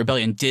 Yes, the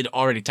rebellion did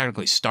already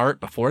technically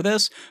start before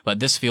this, but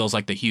this feels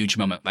like the huge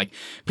moment. Like,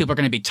 people are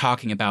going to be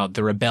talking about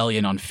the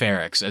rebellion on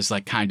Ferrix as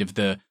like kind of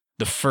the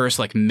first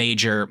like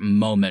major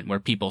moment where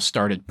people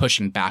started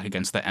pushing back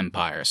against the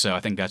Empire. So I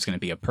think that's going to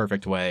be a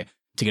perfect way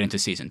to get into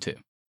season 2.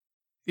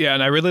 Yeah,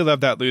 and I really love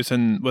that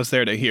Luthen was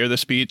there to hear the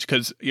speech,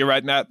 because you're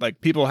right, Matt,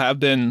 like, people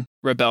have been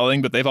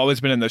rebelling, but they've always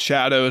been in the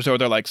shadows, or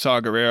they're like Saw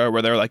Gerrera,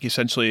 where they're like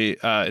essentially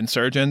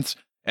insurgents.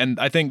 And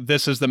I think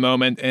this is the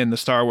moment in the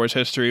Star Wars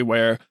history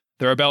where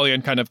the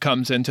rebellion kind of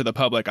comes into the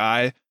public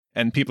eye,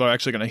 and people are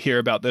actually going to hear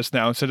about this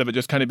now, instead of it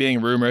just kind of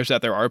being rumors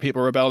that there are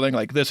people rebelling.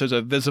 Like, this is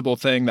a visible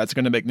thing that's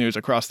going to make news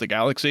across the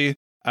galaxy.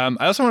 I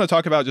also want to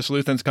talk about just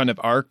Luthen's kind of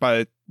arc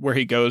by where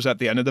he goes at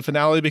the end of the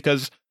finale,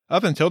 because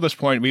up until this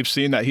point, we've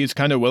seen that he's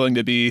kind of willing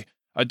to be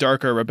a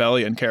darker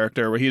rebellion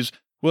character, where he's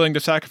willing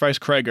to sacrifice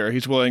Kreger.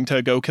 He's willing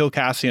to go kill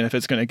Cassian if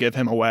it's going to give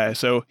him away.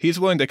 So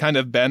he's willing to kind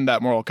of bend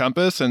that moral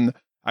compass. And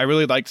I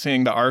really like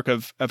seeing the arc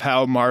of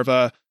how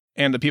Marva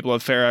and the people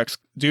of Ferrix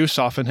do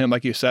soften him,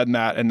 like you said,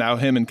 Matt. And now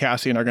him and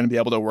Cassian are going to be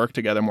able to work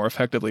together more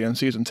effectively in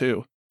season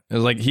 2.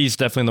 It's like he's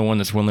definitely the one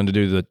that's willing to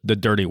do the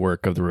dirty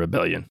work of the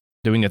rebellion,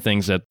 doing the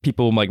things that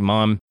people like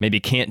Mom maybe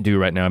can't do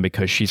right now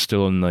because she's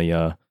still in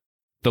the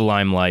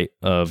limelight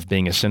of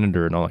being a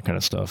senator and all that kind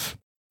of stuff.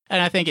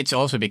 And I think it's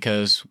also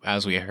because,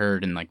 as we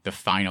heard in like the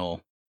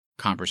final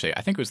conversation,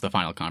 I think it was the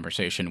final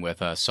conversation with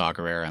Saw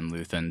Gerrera and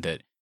Luthen,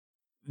 that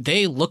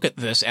they look at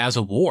this as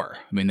a war.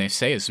 I mean, they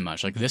say as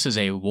much. Like, this is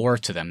a war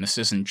to them. This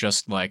isn't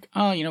just like,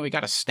 oh, you know, we got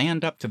to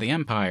stand up to the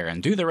Empire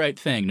and do the right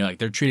thing. No, like,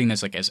 they're treating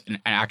this like as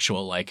an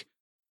actual like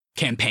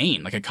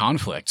campaign, like a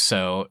conflict.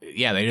 So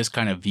yeah, they just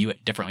kind of view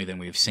it differently than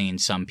we've seen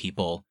some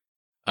people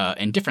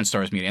in different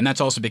Star Wars media. And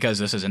that's also because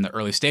this is in the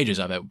early stages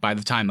of it. By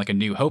the time like A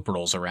New Hope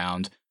rolls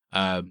around,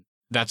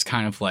 that's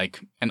kind of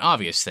like an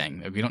obvious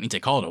thing. We don't need to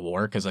call it a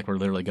war, because like we're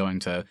literally going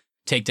to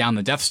take down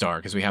the Death Star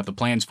because we have the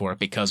plans for it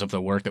because of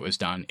the work that was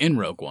done in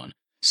Rogue One.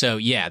 So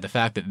yeah, the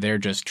fact that they're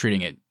just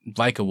treating it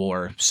like a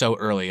war so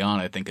early on,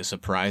 I think is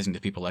surprising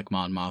to people like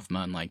Mon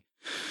Mothma. And like,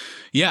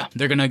 yeah,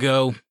 they're going to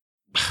go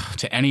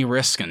to any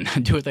risk and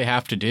do what they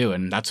have to do.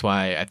 And that's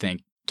why I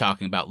think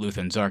talking about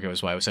Luthen's arc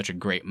was why it was such a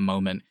great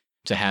moment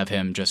to have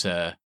him just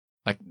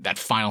like that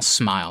final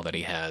smile that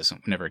he has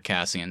whenever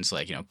Cassian's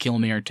like, you know, kill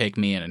me or take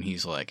me in, and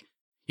he's like,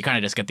 you kind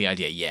of just get the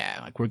idea, yeah,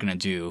 like we're gonna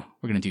do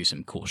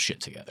some cool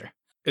shit together.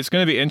 It's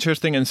going to be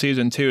interesting in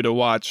season 2 to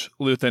watch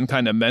Luthen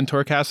kind of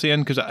mentor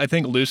Cassian, because I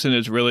think Luthen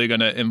is really going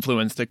to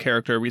influence the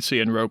character we see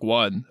in Rogue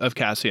One of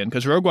Cassian,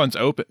 because Rogue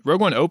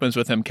One opens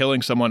with him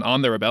killing someone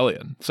on the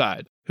rebellion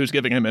side who's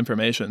giving him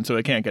information so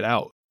it can't get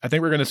out. I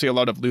think we're going to see a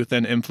lot of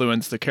Luthen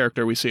influence the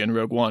character we see in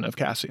Rogue One of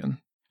Cassian.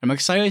 I'm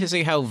excited to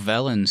see how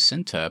Vel and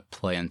Cinta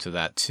play into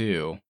that,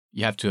 too.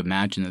 You have to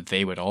imagine that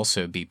they would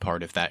also be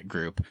part of that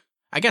group.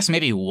 I guess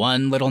maybe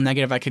one little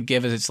negative I could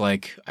give is it's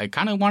like, I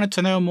kind of wanted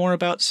to know more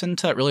about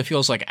Cinta. It really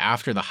feels like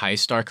after the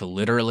heist arc,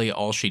 literally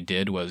all she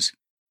did was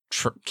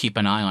keep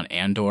an eye on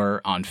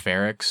Andor, on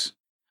Ferrix.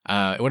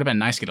 It would have been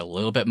nice to get a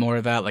little bit more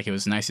of that. Like, it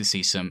was nice to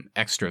see some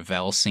extra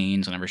Vel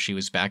scenes whenever she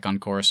was back on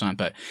Coruscant,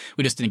 but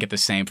we just didn't get the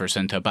same for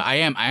Cinta. But I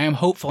am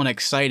hopeful and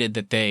excited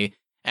that they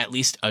at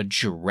least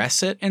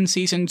address it in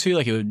season 2.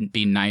 Like, it would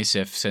be nice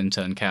if Cinta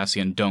and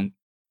Cassian don't,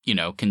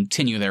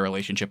 continue their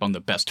relationship on the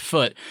best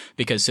foot,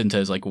 because Cinta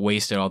has, like,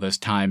 wasted all this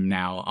time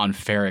now on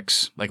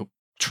Ferrix, like,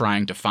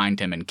 trying to find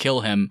him and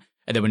kill him.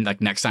 And then when,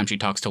 like, next time she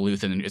talks to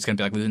Luthen, it's going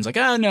to be like, Luthen's like,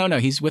 oh, no,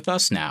 he's with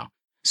us now.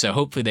 So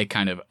hopefully they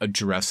kind of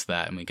address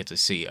that and we get to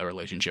see a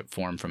relationship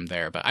form from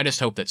there. But I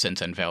just hope that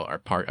Cinta and Vel are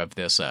part of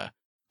this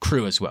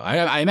crew as well.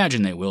 I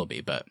imagine they will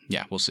be, but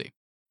yeah, we'll see.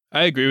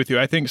 I agree with you.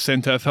 I think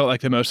Cinta felt like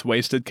the most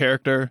wasted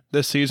character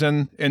this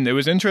season. And it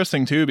was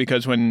interesting, too,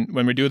 because when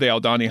we do the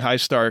Aldhani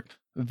heist arc,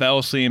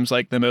 Vel seems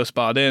like the most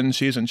bought in.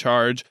 She's in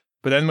charge.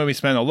 But then when we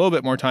spend a little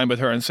bit more time with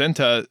her and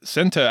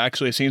Cinta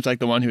actually seems like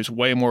the one who's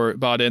way more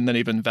bought in than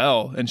even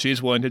Vel. And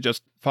she's willing to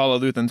just follow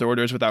Luthen's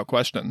orders without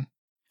question.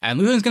 And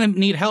Luthen's going to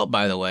need help,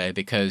 by the way,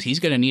 because he's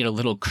going to need a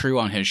little crew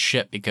on his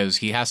ship, because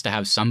he has to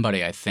have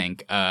somebody, I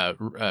think,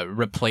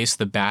 replace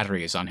the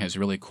batteries on his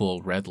really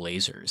cool red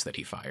lasers that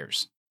he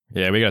fires.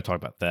 Yeah, we got to talk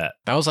about that.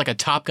 That was like a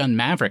Top Gun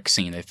Maverick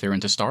scene they threw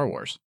into Star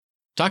Wars.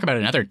 Talk about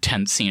another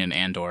tense scene in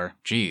Andor.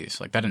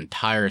 Jeez, like that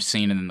entire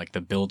scene and then like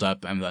the build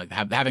up and like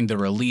having the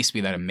release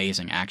be that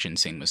amazing action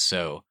scene was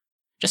so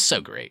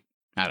great.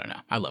 I don't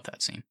know. I love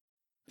that scene.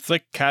 It's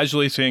like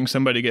casually seeing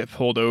somebody get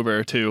pulled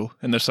over too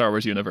in the Star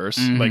Wars universe,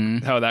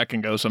 like how that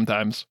can go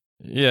sometimes.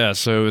 Yeah,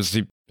 so it was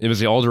the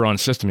Alderaan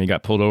system he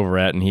got pulled over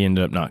at, and he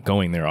ended up not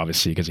going there,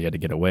 obviously, because he had to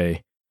get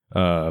away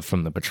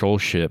from the patrol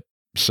ship.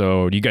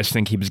 So do you guys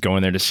think he was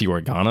going there to see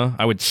Organa?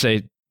 I would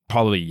say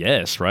probably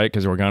yes, right?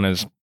 Because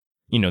Organa's,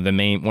 one of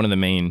the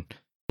main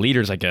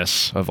leaders, I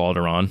guess, of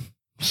Alderaan.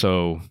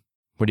 So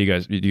do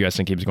you guys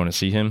think he was going to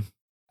see him?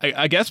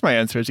 I guess my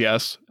answer is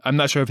yes. I'm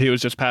not sure if he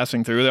was just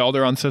passing through the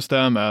Alderaan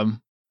system.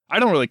 I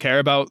don't really care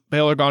about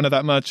Bail Organa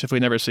that much. If we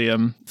never see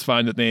him, it's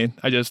fine with me.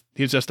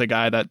 He's just a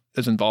guy that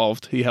is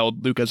involved. He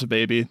held Luke as a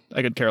baby.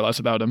 I could care less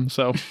about him,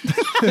 so.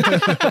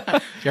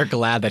 You're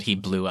glad that he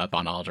blew up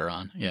on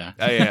Alderaan. Yeah.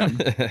 I am.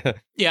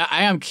 Yeah,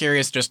 I am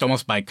curious, just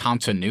almost by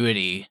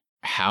continuity,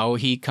 how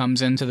he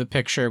comes into the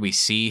picture. We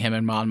see him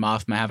and Mon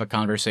Mothma have a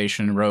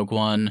conversation in Rogue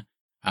One,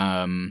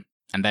 and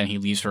then he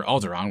leaves for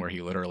Alderaan, where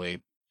he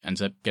literally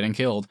ends up getting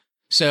killed.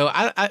 So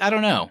I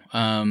don't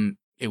know.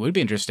 It would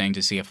be interesting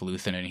to see if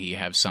Luthen and he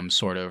have some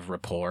sort of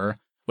rapport.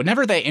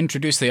 Whenever they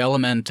introduce the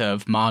element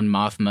of Mon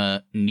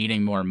Mothma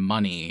needing more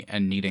money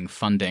and needing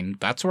funding,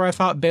 that's where I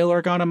thought Bail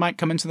Organa might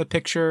come into the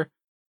picture,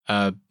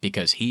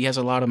 because he has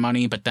a lot of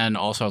money. But then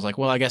also I was like,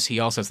 well, I guess he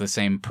also has the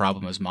same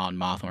problem as Mon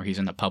Mothma, where he's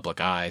in the public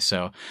eye.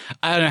 So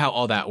I don't know how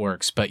all that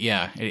works. But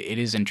yeah, it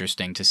is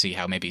interesting to see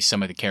how maybe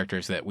some of the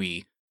characters that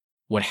we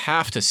would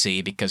have to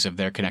see because of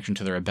their connection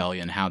to the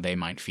rebellion, how they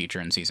might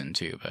feature in season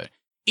 2. But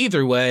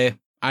either way,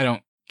 I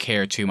don't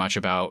care too much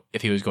about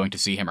if he was going to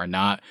see him or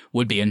not.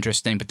 Would be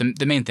interesting, but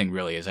the main thing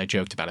really is, I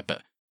joked about it,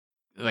 but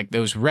like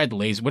those red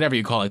lasers, whatever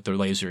you call it, the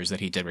lasers that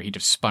he did where he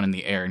just spun in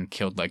the air and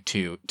killed like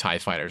 2 TIE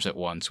fighters at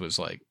once, was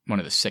like one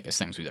of the sickest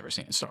things we've ever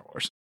seen in Star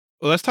Wars.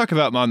 Well, let's talk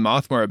about Mon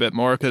Mothma a bit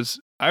more, because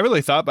I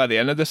really thought by the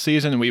end of this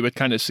season we would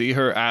kind of see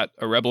her at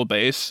a rebel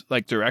base,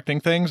 like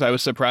directing things. I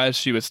was surprised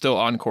she was still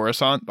on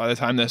Coruscant by the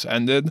time this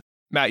ended.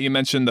 Matt, you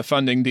mentioned the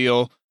funding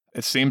deal.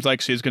 It seems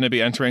like she's going to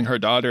be entering her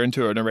daughter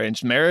into an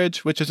arranged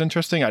marriage, which is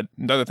interesting.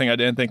 Another thing I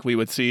didn't think we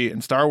would see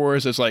in Star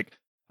Wars is like,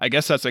 I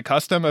guess that's a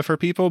custom of her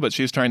people, but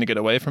she's trying to get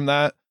away from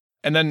that.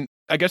 And then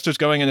I guess just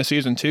going into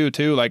season 2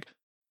 too, like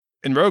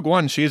in Rogue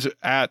One, she's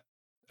at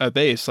a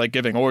base, like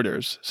giving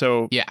orders.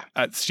 So yeah,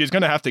 she's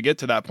going to have to get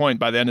to that point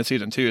by the end of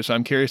season 2. So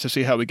I'm curious to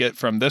see how we get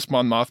from this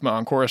Mon Mothma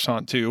on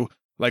Coruscant to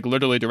like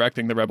literally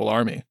directing the rebel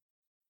army.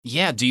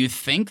 Yeah. Do you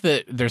think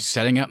that they're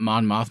setting up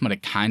Mon Mothma to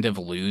kind of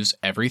lose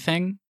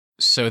everything,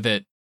 so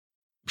that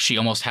she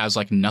almost has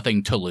like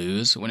nothing to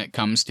lose when it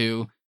comes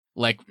to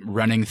like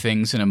running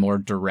things in a more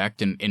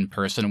direct and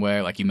in-person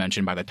way, like you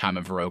mentioned by the time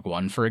of Rogue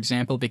One, for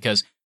example?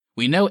 Because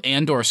we know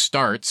Andor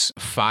starts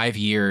 5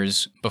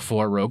 years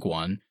before Rogue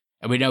One,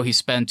 and we know he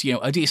spent,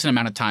 a decent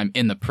amount of time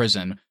in the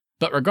prison.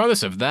 But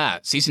regardless of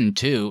that, season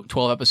 2,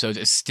 12 episodes,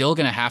 is still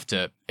going to have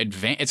to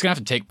advance. It's going to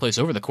have to take place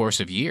over the course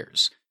of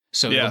years.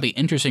 So It'll be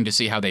interesting to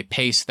see how they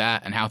pace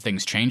that and how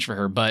things change for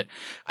her. But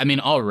I mean,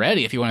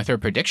 already, if you want to throw a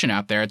prediction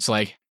out there, it's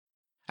like,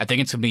 I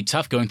think it's going to be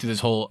tough going through this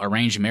whole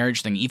arranged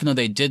marriage thing, even though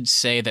they did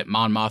say that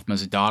Mon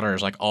Mothma's daughter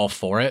is like all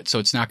for it. So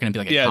it's not going to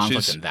be like a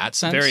conflict in that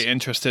sense. Very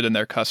interested in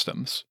their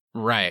customs.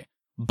 Right.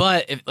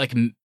 But if like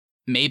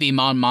maybe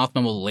Mon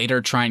Mothma will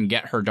later try and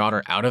get her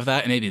daughter out of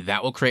that, and maybe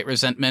that will create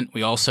resentment.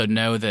 We also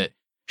know that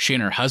she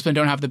and her husband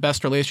don't have the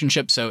best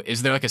relationship. So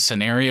is there like a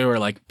scenario where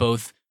like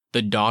both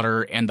the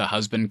daughter and the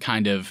husband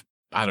kind of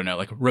I don't know,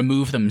 like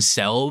remove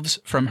themselves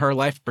from her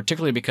life,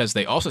 particularly because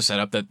they also set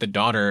up that the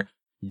daughter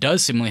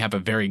does seemingly have a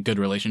very good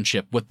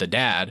relationship with the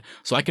dad.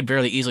 So I could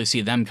very easily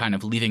see them kind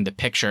of leaving the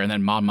picture and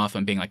then Mon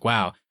Mothma being like,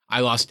 wow, I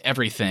lost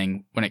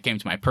everything when it came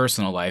to my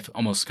personal life,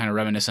 almost kind of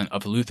reminiscent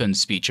of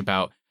Luthen's speech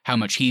about how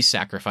much he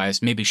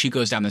sacrificed. Maybe she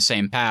goes down the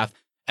same path.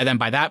 And then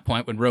by that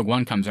point, when Rogue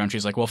One comes around,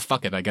 she's like, well,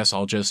 fuck it. I guess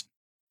I'll just,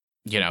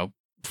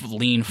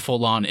 lean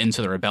full on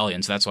into the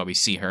rebellion. So that's why we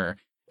see her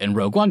in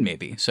Rogue One,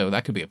 maybe. So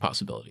that could be a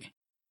possibility.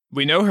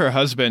 We know her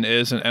husband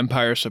is an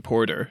Empire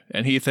supporter,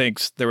 and he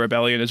thinks the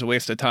rebellion is a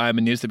waste of time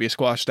and needs to be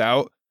squashed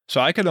out. So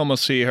I could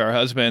almost see her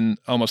husband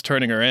almost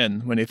turning her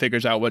in when he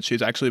figures out what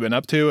she's actually been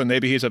up to, and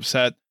maybe he's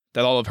upset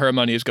that all of her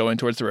money is going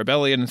towards the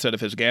rebellion instead of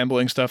his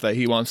gambling stuff that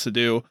he wants to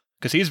do,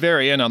 because he's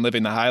very in on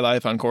living the high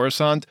life on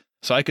Coruscant.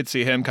 So I could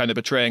see him kind of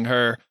betraying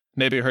her.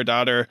 Maybe her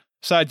daughter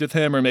sides with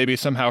him, or maybe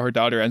somehow her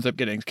daughter ends up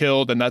getting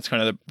killed, and that's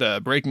kind of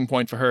the breaking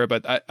point for her.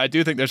 But I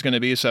do think there's going to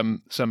be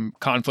some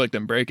conflict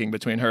and breaking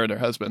between her and her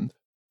husband.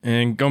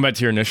 And going back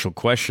to your initial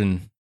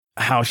question,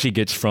 how she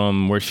gets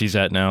from where she's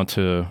at now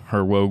to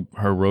her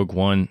Rogue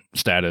One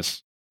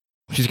status,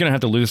 she's going to have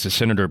to lose the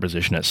senator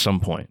position at some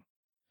point.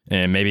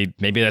 And maybe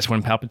that's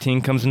when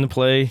Palpatine comes into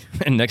play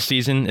in next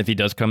season, if he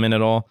does come in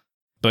at all.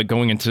 But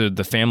going into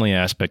the family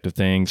aspect of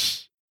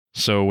things,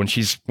 so when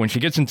she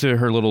gets into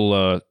her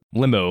little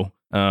limo,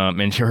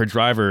 and her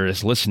driver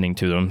is listening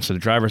to them, so the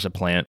driver's a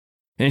plant,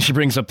 and she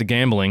brings up the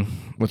gambling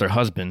with her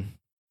husband,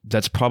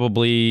 that's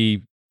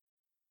probably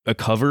a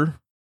cover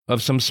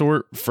of some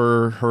sort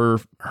for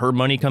her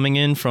money coming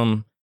in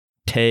from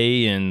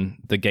Tay and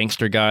the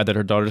gangster guy that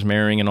her daughter's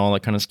marrying and all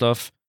that kind of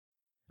stuff.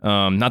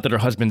 Not that her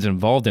husband's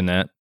involved in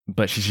that,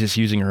 but she's just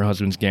using her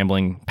husband's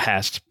gambling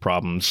past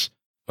problems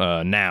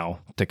now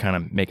to kind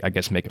of make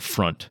a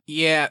front.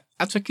 Yeah,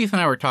 that's what Keith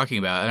and I were talking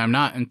about, and I'm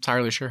not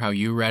entirely sure how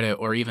you read it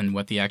or even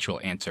what the actual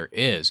answer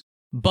is.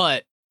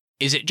 But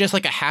is it just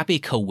like a happy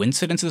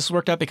coincidence this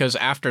worked out? Because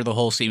after the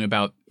whole scene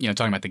about,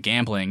 talking about the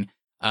gambling,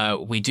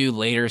 we do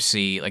later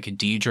see like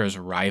Deidre's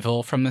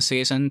rival from the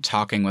season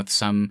talking with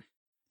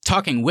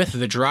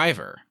the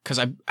driver. Because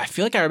I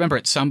feel like I remember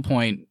at some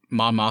point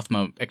Mon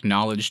Mothma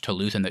acknowledged to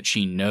Luthen that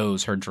she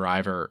knows her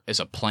driver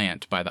is a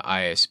plant by the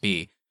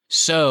ISB.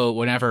 So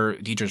whenever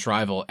Deidre's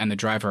rival and the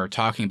driver are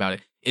talking about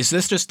it, is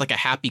this just like a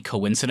happy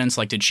coincidence?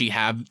 Like,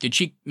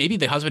 maybe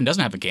the husband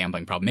doesn't have a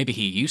gambling problem. Maybe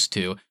he used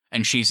to,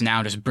 and she's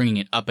now just bringing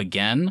it up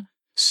again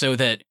so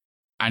that,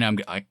 I know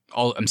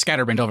I'm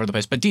scatterbrained all over the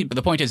place, but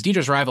the point is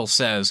Deidre's rival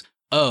says,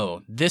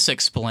 oh, this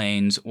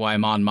explains why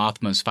Mon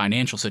Mothma's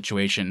financial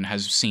situation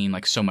has seen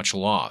like so much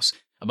loss.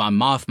 Mon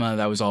Mothma,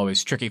 that was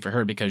always tricky for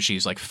her because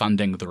she's like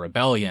funding the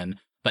rebellion.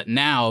 But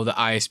now the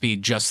ISB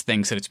just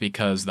thinks that it's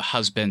because the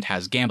husband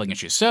has gambling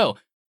issues. So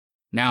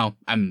now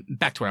I'm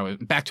back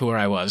to where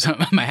I was.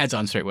 My head's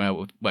on straight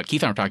what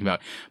Keith and I were talking about.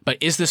 But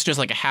is this just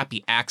like a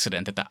happy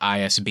accident that the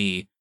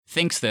ISB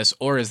thinks this,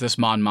 or is this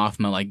Mon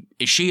Mothma like,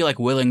 is she like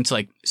willing to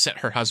like set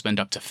her husband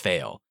up to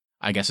fail?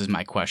 I guess is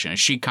my question. Is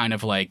she kind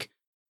of like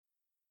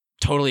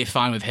totally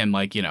fine with him,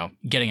 like,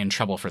 getting in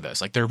trouble for this?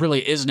 Like, there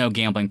really is no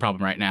gambling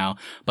problem right now,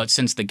 but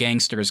since the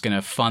gangster is going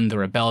to fund the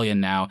rebellion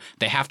now,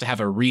 they have to have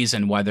a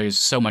reason why there's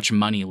so much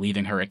money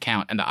leaving her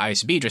account, and the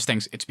ISB just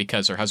thinks it's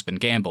because her husband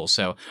gambles.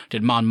 So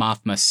did Mon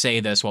Mothma say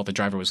this while the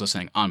driver was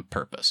listening on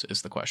purpose,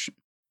 is the question.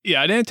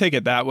 Yeah, I didn't take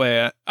it that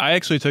way. I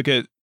actually took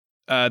it,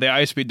 the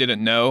ISB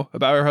didn't know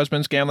about her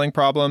husband's gambling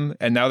problem,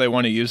 and now they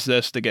want to use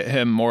this to get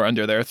him more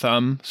under their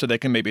thumb so they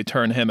can maybe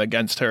turn him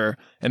against her,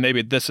 and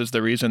maybe this is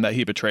the reason that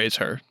he betrays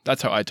her.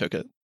 That's how I took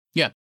it.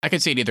 Yeah, I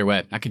could see it either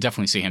way. I could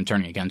definitely see him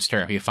turning against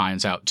her if he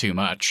finds out too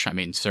much. I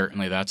mean,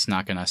 certainly that's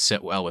not going to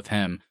sit well with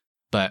him,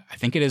 but I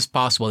think it is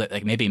possible that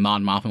like maybe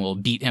Mon Mothma will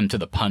beat him to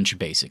the punch,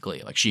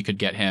 basically. Like, she could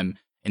get him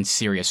in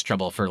serious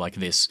trouble for like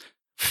this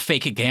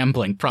fake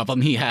gambling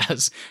problem he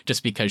has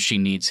just because she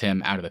needs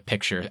him out of the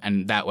picture,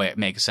 and that way it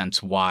makes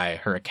sense why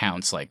her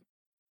accounts like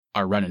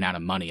are running out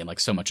of money and like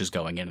so much is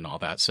going in and all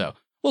that. So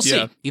we'll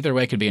see. Either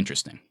way could be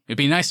interesting. It'd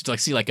be nice to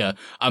like see like a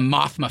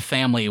Mothma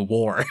family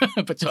war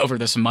but over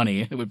this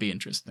money. It would be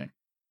interesting.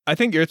 I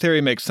think your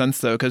theory makes sense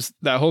though, because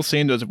that whole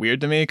scene was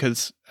weird to me,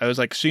 because I was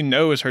like, she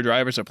knows her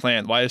driver's a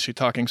plant. Why is she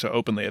talking so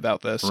openly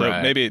about this? So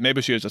right.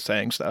 maybe she was just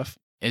saying stuff.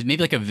 Is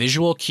maybe like a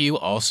visual cue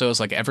also is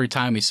like every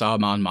time we saw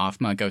Mon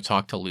Mothma go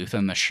talk to Luthen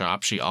in the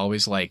shop, she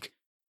always like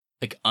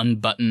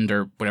unbuttoned,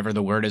 or whatever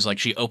the word is, like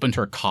she opened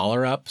her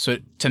collar up. So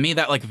to me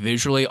that like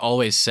visually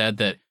always said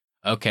that,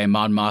 okay,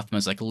 Mon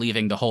Mothma's like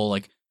leaving the whole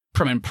like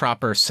prim and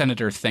proper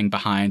senator thing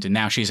behind, and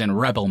now she's in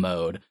rebel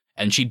mode.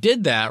 And she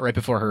did that right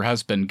before her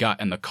husband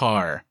got in the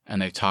car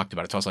and they talked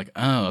about it. So I was like,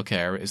 oh,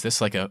 okay, is this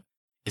like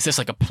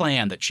a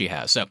plan that she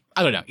has? So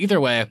I don't know.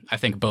 Either way, I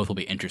think both will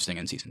be interesting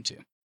in season 2.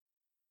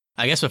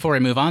 I guess before we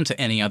move on to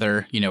any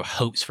other,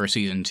 hopes for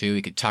season 2,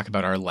 we could talk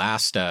about our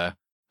last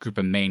group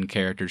of main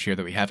characters here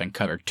that we haven't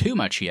covered too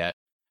much yet.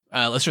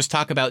 Let's just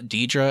talk about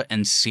Deidre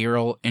and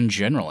Cyril in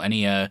general.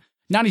 Any,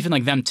 not even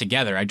like them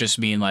together. I just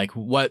mean like,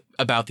 what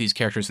about these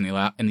characters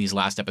in these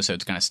last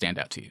episodes kind of stand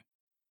out to you?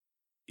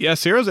 Yeah,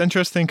 Cyril's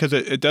interesting because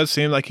it does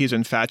seem like he's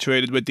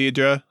infatuated with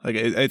Deidre. Like,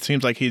 it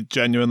seems like he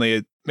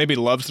genuinely, maybe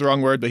love's the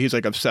wrong word, but he's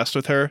like obsessed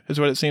with her is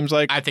what it seems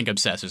like. I think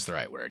obsessed is the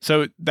right word.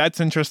 So that's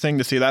interesting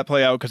to see that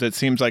play out because it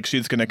seems like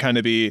she's going to kind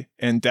of be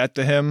in debt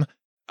to him.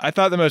 I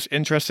thought the most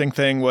interesting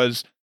thing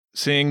was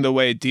seeing the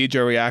way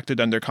Deidre reacted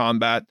under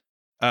combat,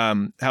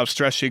 how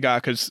stressed she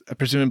got because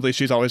presumably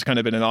she's always kind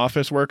of been an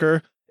office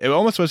worker. It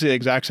almost was the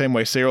exact same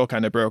way Cyril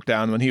kind of broke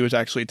down when he was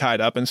actually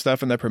tied up and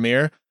stuff in the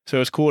premiere. So it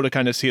was cool to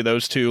kind of see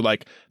those two,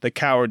 like the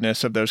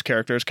cowardness of those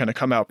characters kind of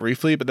come out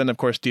briefly. But then, of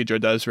course, Deidre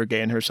does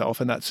regain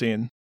herself in that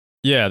scene.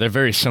 Yeah, they're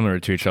very similar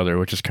to each other,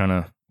 which is kind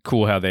of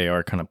cool how they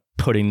are kind of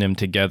putting them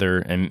together.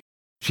 And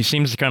she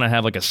seems to kind of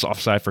have like a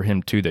soft side for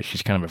him, too, that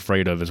she's kind of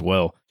afraid of as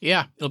well.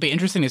 Yeah, it'll be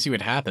interesting to see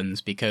what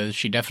happens because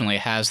she definitely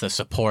has the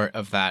support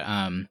of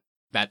that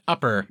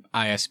upper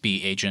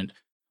ISB agent.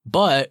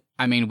 But,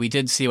 I mean, we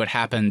did see what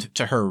happened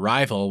to her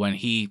rival when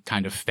he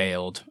kind of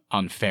failed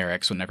on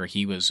Ferrix whenever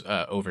he was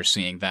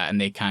overseeing that,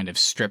 and they kind of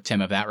stripped him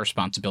of that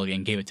responsibility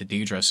and gave it to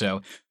Deidre.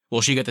 So,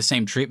 will she get the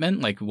same treatment?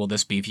 Like, will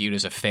this be viewed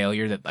as a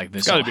failure that, like,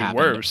 this all happened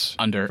worse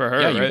under... for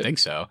her, yeah, right? you would think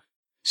so.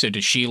 So,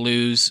 did she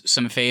lose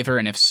some favor?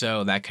 And if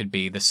so, that could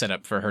be the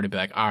setup for her to be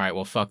like, all right,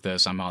 well, fuck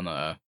this. I'm on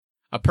a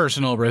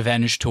personal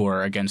revenge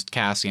tour against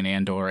Cassian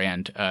Andor,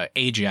 and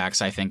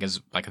Ajax, I think,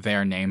 is, like,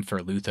 their name for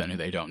Luthen, who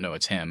they don't know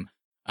it's him.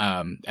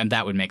 And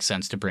that would make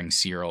sense to bring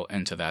Cyril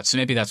into that. So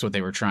maybe that's what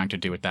they were trying to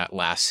do with that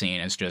last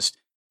scene, is just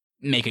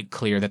make it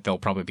clear that they'll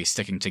probably be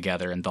sticking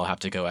together and they'll have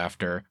to go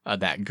after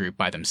that group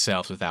by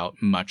themselves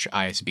without much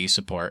ISB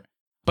support.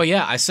 But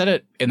yeah, I said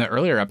it in the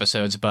earlier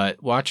episodes,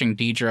 but watching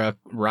Deidre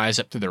rise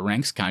up through the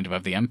ranks kind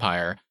of the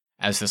Empire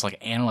as this like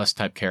analyst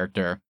type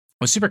character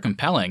was super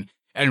compelling.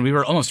 And we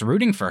were almost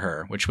rooting for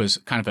her, which was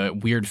kind of a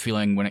weird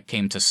feeling when it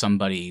came to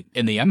somebody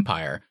in the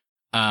Empire.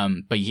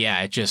 But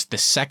yeah, it just, the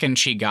second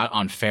she got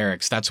on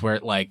Ferrix, that's where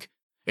it like,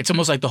 it's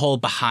almost like the whole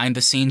behind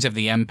the scenes of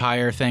the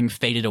Empire thing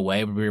faded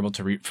away. We were able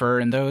to root for her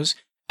in those.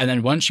 And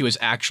then once she was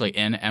actually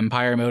in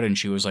Empire mode and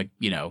she was like,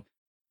 you know,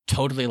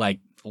 totally like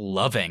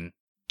loving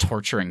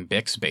torturing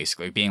Bix,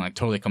 basically being like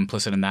totally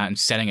complicit in that and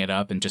setting it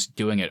up and just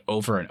doing it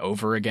over and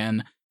over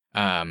again.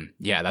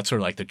 Yeah, that's sort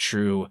of like the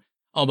true,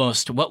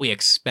 almost what we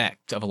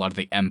expect of a lot of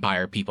the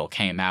Empire people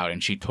came out,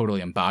 and she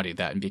totally embodied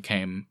that and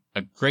became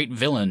a great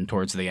villain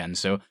towards the end.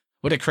 So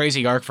what a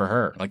crazy arc for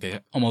her.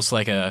 Like almost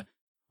like a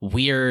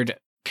weird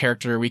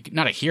character,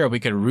 not a hero, we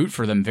could root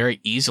for them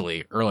very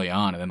easily early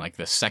on, and then like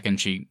the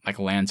second she like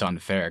lands on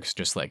Ferrix,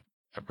 just like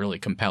a really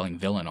compelling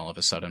villain all of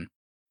a sudden.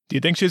 Do you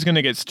think she's going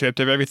to get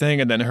stripped of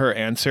everything and then her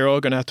and Cyril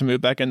are going to have to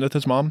move back in with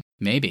his mom?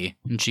 Maybe.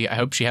 And I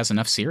hope she has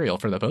enough cereal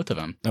for the both of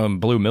them.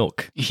 Blue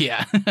milk.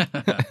 Yeah.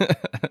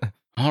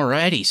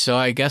 Alrighty, so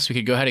I guess we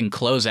could go ahead and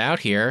close out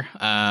here.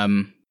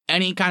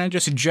 Any kind of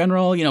just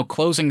general,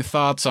 closing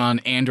thoughts on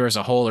Andor as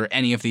a whole, or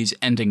any of these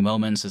ending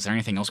moments? Is there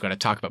anything else we got to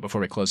talk about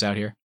before we close out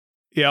here?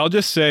 Yeah, I'll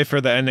just say for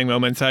the ending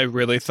moments, I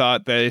really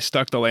thought they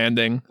stuck the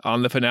landing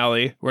on the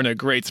finale. We're in a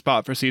great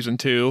spot for season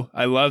 2.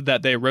 I love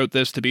that they wrote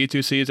this to be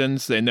 2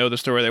 seasons. They know the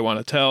story they want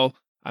to tell.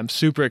 I'm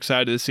super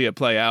excited to see it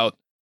play out.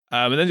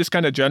 And then just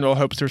kind of general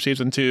hopes for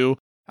season 2.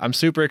 I'm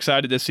super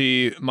excited to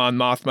see Mon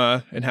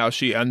Mothma and how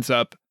she ends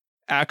up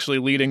actually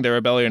leading the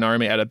rebellion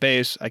army at a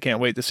base. I can't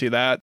wait to see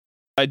that.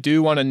 I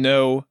do want to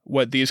know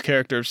what these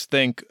characters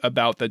think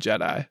about the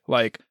Jedi.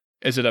 Like,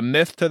 is it a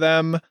myth to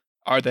them?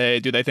 Do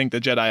they think the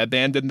Jedi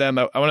abandoned them?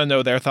 I want to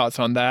know their thoughts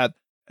on that.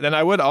 And then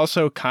I would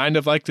also kind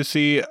of like to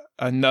see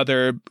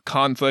another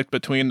conflict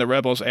between the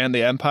Rebels and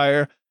the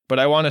Empire, but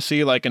I want to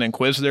see like an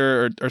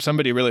Inquisitor or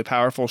somebody really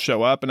powerful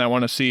show up, and I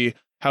want to see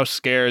how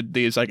scared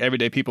these like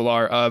everyday people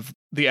are of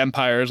the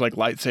Empire's like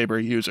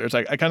lightsaber users.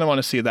 I kind of want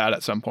to see that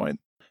at some point,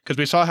 because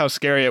we saw how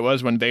scary it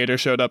was when Vader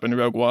showed up in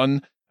Rogue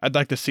One. I'd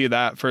like to see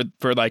that for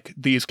like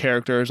these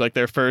characters, like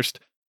their first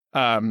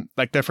time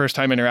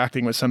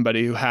interacting with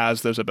somebody who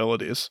has those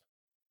abilities.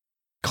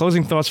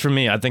 Closing thoughts for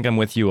me, I think I'm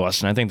with you,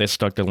 Austin. I think they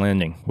stuck the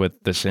landing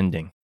with this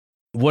ending.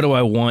 What do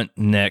I want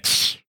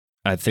next?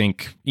 I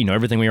think,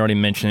 everything we already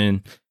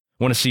mentioned.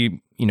 I want to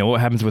see, what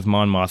happens with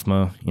Mon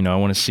Mothma. I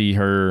want to see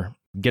her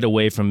get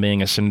away from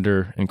being a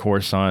senator in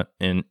Coruscant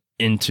and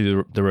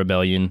into the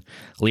rebellion,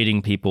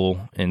 leading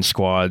people in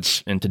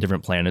squads into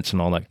different planets and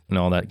all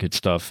that good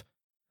stuff.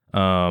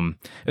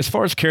 As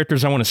far as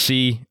characters I want to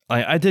see,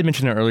 I did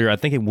mention it earlier. I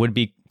think it would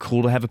be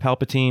cool to have a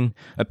Palpatine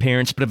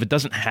appearance, but if it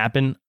doesn't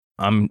happen,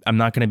 I'm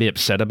not going to be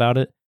upset about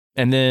it.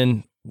 And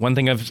then one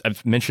thing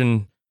I've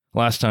mentioned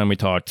last time we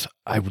talked,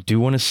 I do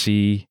want to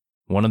see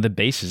one of the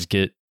bases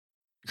get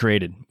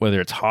created,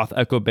 whether it's Hoth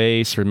Echo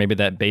Base or maybe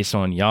that base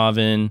on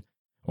Yavin,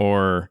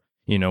 or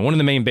one of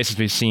the main bases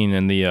we've seen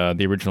in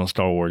the original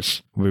Star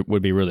Wars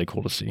would be really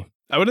cool to see.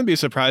 I wouldn't be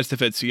surprised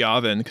if it's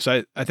Yavin,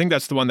 because I think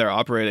that's the one they're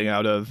operating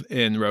out of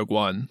in Rogue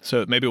One.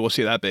 So maybe we'll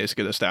see that base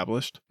get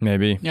established.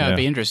 Maybe. Yeah, it'd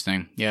be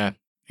interesting. Yeah.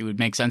 It would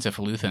make sense if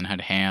Luthen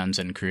had hands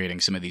in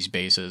creating some of these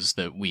bases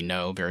that we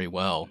know very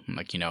well.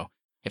 Like,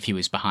 if he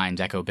was behind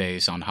Echo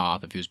Base on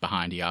Hoth, if he was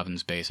behind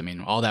Yavin's base, I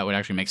mean, all that would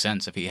actually make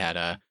sense if he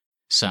had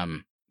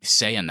some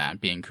say in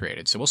that being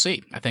created. So we'll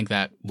see. I think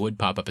that would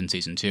pop up in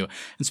season 2.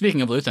 And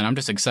speaking of Luthen, I'm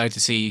just excited to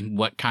see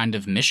what kind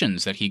of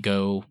missions that he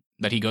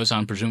goes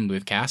on, presumably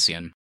with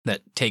Cassian,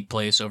 that take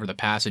place over the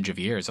passage of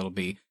years. It'll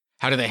be,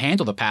 how do they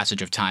handle the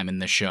passage of time in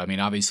this show? I mean,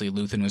 obviously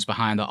Luthen was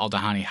behind the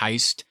Aldahani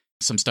heist,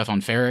 some stuff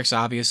on Ferrix,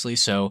 obviously.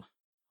 So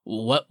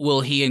what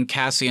will he and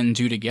Cassian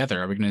do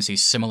together? Are we going to see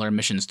similar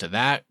missions to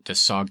that? Does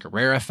Saw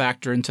Gerrera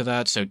factor into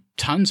that? So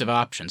tons of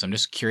options. I'm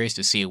just curious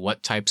to see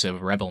what types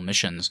of Rebel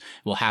missions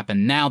will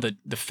happen now that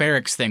the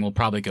Ferrix thing will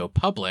probably go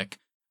public.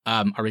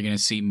 Are we going to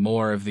see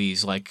more of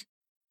these, like,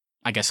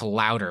 I guess,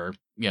 louder,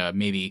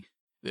 maybe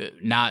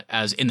not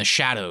as in the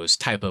shadows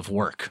type of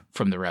work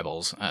from the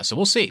Rebels? So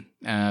we'll see.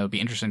 It'll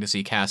be interesting to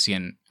see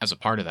Cassian as a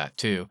part of that,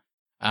 too.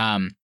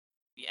 And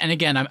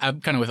again,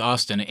 I'm kind of with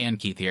Austin and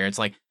Keith here. It's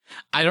like,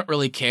 I don't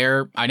really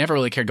care. I never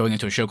really cared going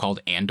into a show called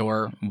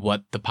Andor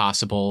what the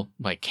possible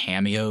like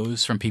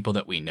cameos from people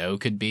that we know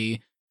could be.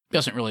 It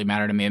doesn't really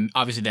matter to me. And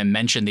obviously, they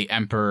mentioned the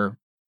Emperor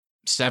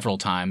several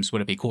times.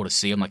 Would it be cool to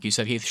see him? Like you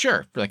said, Heath,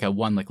 sure. For like a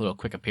one like little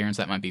quick appearance,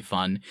 that might be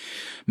fun.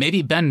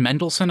 Maybe Ben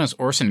Mendelsohn as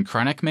Orson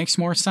Krennic makes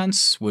more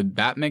sense. Would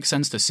that make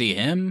sense to see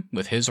him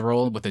with his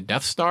role with the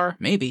Death Star?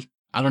 Maybe.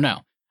 I don't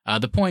know.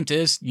 The point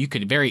is, you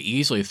could very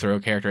easily throw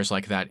characters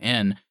like that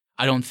in.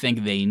 I don't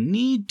think they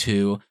need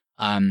to.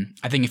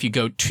 I think if you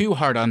go too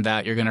hard on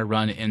that, you're going to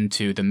run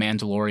into the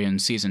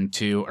Mandalorian Season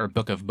 2 or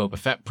Book of Boba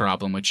Fett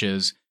problem, which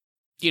is,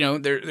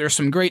 there's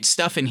some great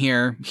stuff in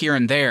here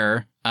and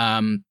there,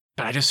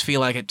 but I just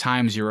feel like at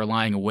times you're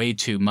relying way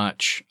too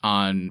much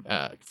on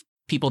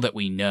people that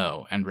we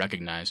know and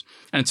recognize.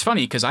 And it's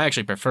funny because I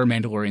actually prefer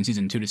Mandalorian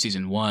Season 2 to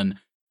Season 1,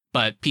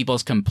 but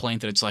people's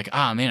complaint that it's like,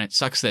 man, it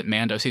sucks that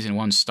Mando Season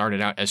 1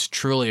 started out as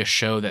truly a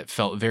show that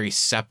felt very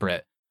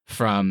separate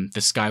from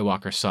the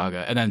Skywalker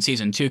saga. And then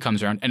Season 2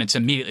 comes around and it's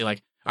immediately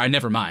like, all right,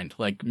 never mind.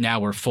 Like,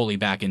 now we're fully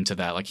back into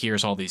that. Like,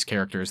 here's all these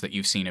characters that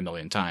you've seen a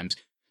million times.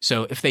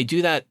 So if they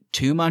do that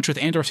too much with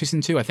Andor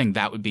Season 2, I think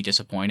that would be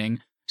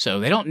disappointing.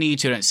 So they don't need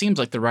to. And it seems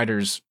like the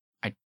writers,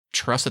 I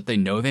trust that they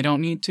know they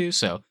don't need to.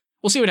 So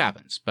we'll see what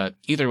happens. But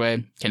either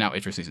way, cannot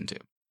wait for Season 2.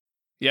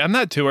 Yeah, I'm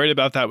not too worried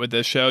about that with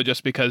this show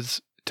just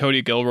because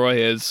Tony Gilroy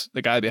is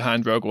the guy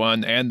behind Rogue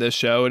One and this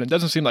show. And it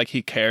doesn't seem like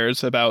he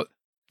cares about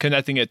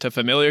connecting it to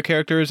familiar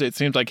characters. It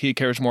seems like he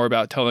cares more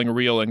about telling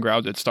real and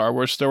grounded Star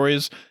Wars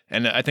stories.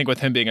 And I think with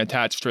him being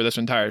attached for this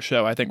entire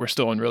show, I think we're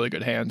still in really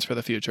good hands for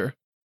the future.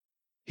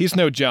 He's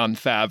no Jon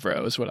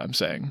Favreau, is what I'm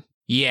saying.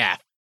 Yeah.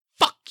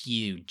 Fuck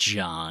you,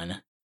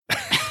 John.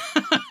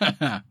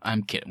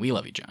 I'm kidding. We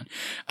love you, John.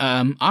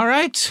 All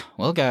right.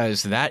 Well,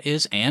 guys, that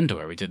is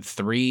Andor. We did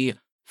 3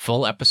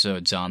 full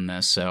episodes on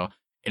this. So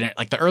in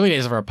like the early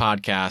days of our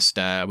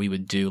podcast, we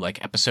would do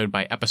like episode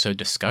by episode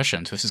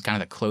discussions. This is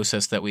kind of the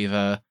closest that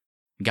we've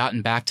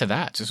gotten back to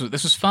that. So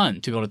this was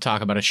fun to be able to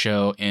talk about a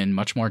show in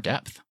much more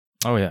depth.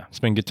 Oh, yeah. It's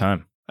been a good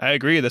time. I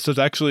agree. This was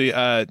actually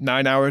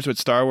 9 hours with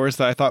Star Wars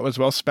that I thought was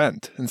well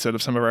spent instead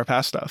of some of our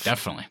past stuff.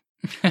 Definitely.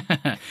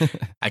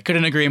 I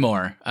couldn't agree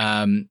more.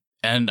 And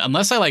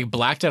unless I like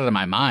blacked it out of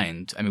my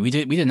mind, I mean, we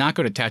did not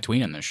go to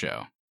Tatooine in this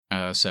show.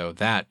 So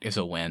that is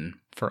a win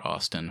for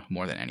Austin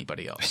more than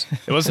anybody else.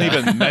 It wasn't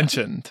even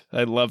mentioned.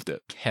 I loved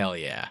it. Hell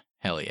yeah.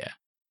 Hell yeah.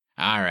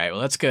 All right, well,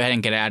 let's go ahead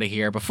and get out of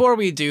here. Before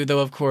we do, though,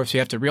 of course, we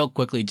have to real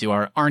quickly do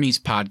our Arnie's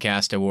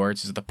Podcast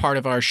Awards. This is the part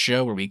of our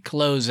show where we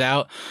close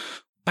out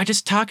by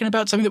just talking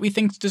about something that we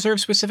think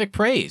deserves specific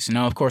praise.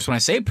 Now, of course, when I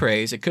say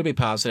praise, it could be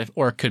positive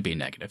or it could be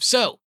negative.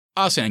 So,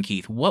 Austin and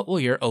Keith, what will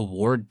your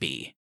award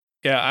be?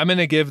 Yeah, I'm going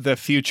to give the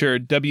future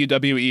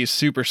WWE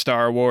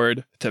Superstar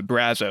Award to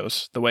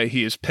Brazos. The way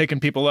he is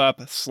picking people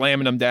up,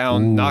 slamming them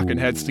down, knocking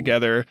heads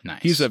together.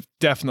 Nice. He's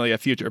definitely a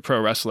future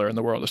pro wrestler in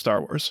the world of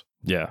Star Wars.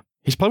 Yeah.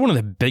 He's probably one of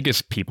the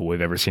biggest people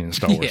we've ever seen in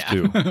Star Wars,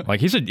 too. Like,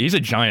 he's a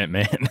giant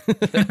man.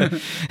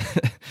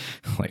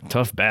 Like,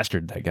 tough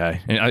bastard, that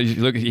guy. And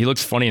he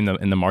looks funny in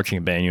the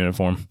marching band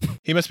uniform.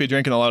 He must be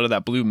drinking a lot of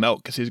that blue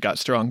milk because he's got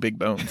strong, big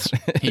bones.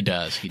 He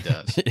does.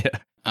 Yeah.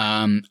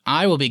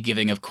 I will be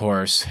giving, of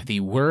course,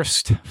 the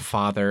Worst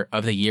Father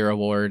of the Year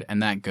award,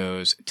 and that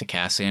goes to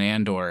Cassian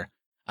Andor.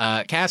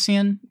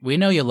 Cassian, we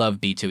know you love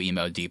B2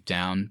 Emo deep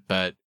down,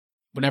 but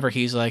whenever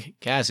he's like,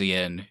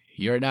 Cassian,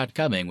 you're not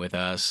coming with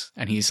us.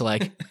 And he's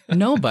like,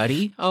 no,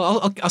 buddy,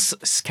 I'll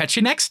catch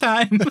you next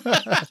time.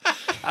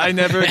 I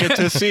never get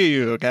to see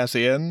you,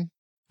 Cassian.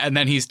 And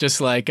then he's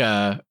just like,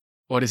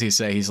 what does he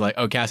say? He's like,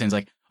 Cassian's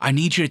like, I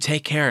need you to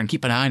take care and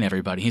keep an eye on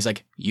everybody. He's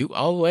like, you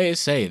always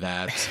say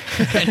that.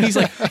 And he's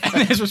like,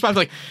 and his response is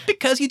like,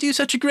 because you do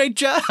such a great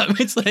job.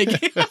 It's like,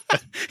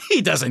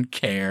 he doesn't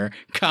care.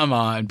 Come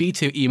on.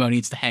 B2 Emo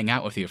needs to hang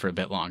out with you for a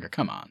bit longer.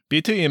 Come on.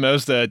 B2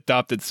 Emo's the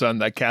adopted son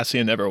that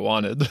Cassian never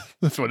wanted.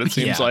 That's what it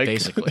seems like.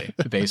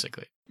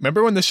 Basically.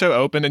 Remember when the show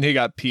opened and he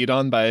got peed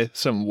on by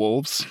some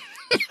wolves?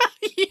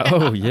 Yeah.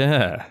 Oh,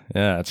 yeah.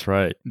 Yeah, that's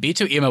right.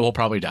 B2 Emo will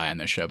probably die on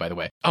this show, by the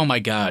way. Oh my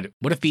God.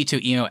 What if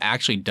B2 Emo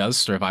actually does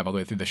survive all the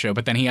way through the show,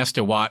 but then he has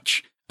to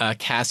watch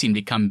Cassian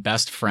become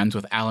best friends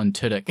with Alan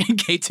Tudyk in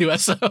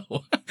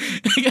K2SO?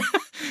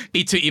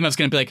 B2 Emo's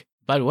going to be like,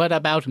 but what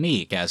about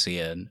me,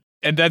 Cassian?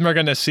 And then we're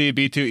going to see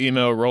B2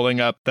 Emo rolling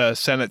up the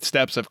Senate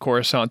steps of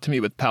Coruscant to meet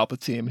with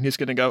Palpatine. And he's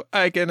going to go,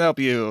 I can help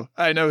you.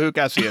 I know who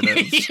Cassian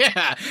is.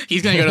 Yeah,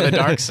 he's going to go to the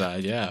dark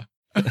side, yeah.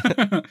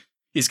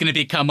 He's going to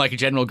become like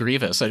General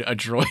Grievous, a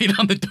droid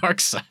on the dark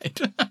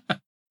side.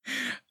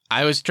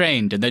 I was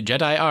trained in the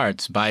Jedi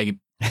arts by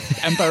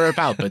Emperor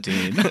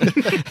Palpatine.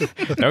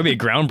 That would be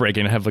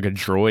groundbreaking to have like a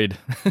droid,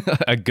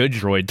 a good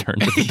droid turn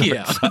to the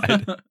dark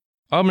side.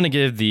 I'm going to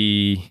give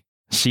the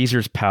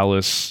Caesar's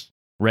Palace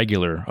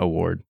regular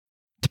award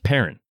to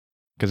Perrin,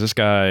 because this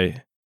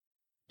guy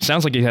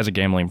sounds like he has a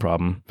gambling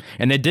problem.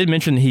 And they did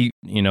mention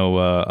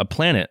a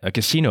planet, a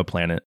casino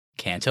planet.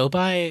 Canto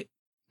Bite?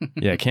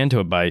 Yeah,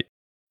 Canto Bite.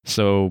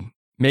 So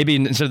maybe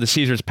instead of the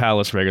Caesar's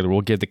Palace regular, we'll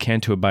give the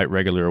Canto Bite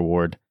regular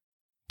award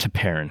to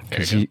Perrin,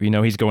 because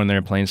he's going there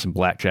and playing some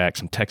blackjack,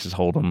 some Texas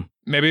Hold'em.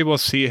 Maybe we'll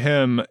see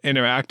him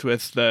interact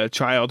with the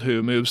child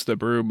who moves the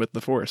broom with the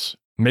Force.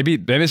 Maybe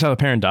that's how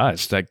Perrin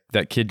dies.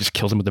 That kid just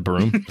kills him with the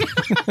broom.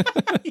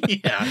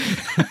 Yeah.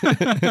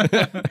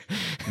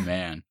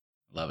 Man,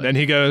 love it. Then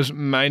he goes,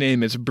 my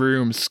name is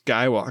Broom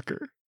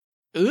Skywalker.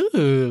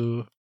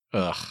 Ooh.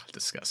 Ugh,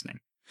 disgusting.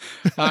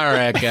 All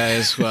right,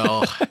 guys.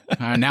 Well,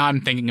 now I'm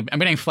getting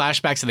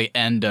flashbacks to the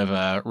end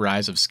of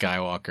Rise of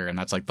Skywalker, and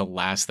that's like the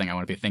last thing I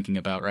want to be thinking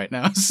about right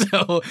now.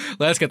 So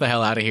let's get the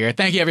hell out of here.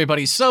 Thank you,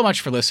 everybody, so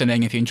much for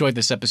listening. If you enjoyed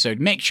this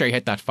episode, make sure you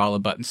hit that follow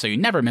button so you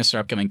never miss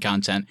our upcoming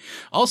content.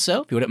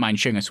 Also, if you wouldn't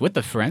mind sharing us with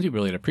a friend, we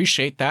really would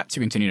appreciate that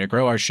to continue to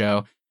grow our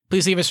show.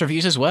 Please leave us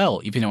reviews as well.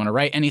 If you don't want to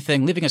write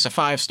anything, leaving us a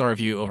 5-star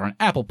review over on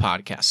Apple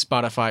Podcasts,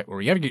 Spotify, or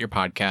wherever you get your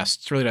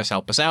podcasts really does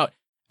help us out.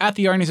 At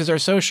the Arnies is our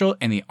social,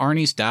 and the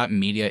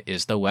Arnies.media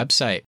is the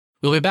website.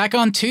 We'll be back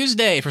on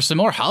Tuesday for some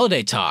more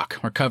holiday talk.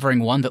 We're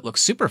covering one that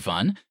looks super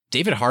fun.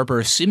 David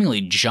Harbour's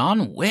seemingly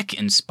John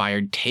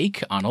Wick-inspired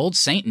take on Old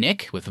Saint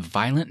Nick with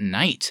Violent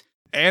Night.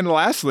 And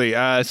lastly,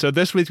 so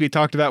this week we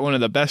talked about one of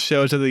the best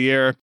shows of the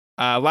year.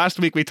 Last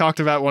week we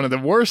talked about one of the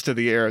worst of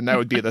the year, and that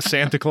would be the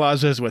Santa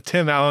Clauses with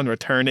Tim Allen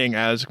returning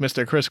as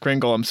Mr. Kris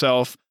Kringle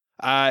himself.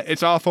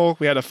 It's awful.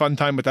 We had a fun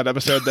time with that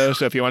episode, though,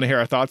 so if you want to hear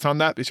our thoughts on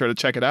that, be sure to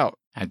check it out.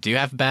 I do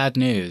have bad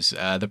news.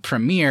 The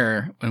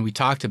premiere, when we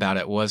talked about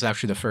it, was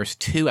actually the first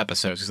 2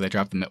 episodes because they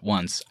dropped them at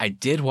once. I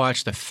did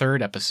watch the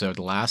 3rd episode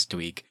last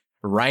week,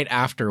 right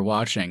after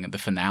watching the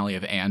finale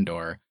of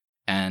Andor,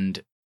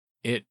 and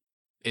it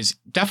is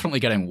definitely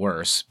getting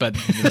worse. But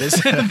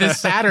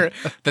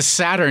the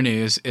sadder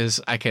news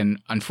is I can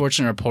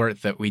unfortunately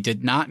report that we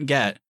did not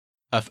get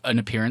an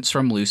appearance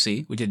from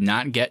Lucy. We did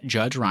not get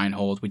Judge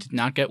Reinhold. We did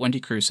not get Wendy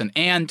Crewson.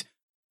 And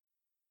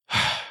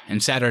in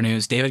sadder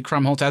news, David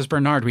Krumholtz as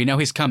Bernard. We know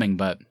he's coming,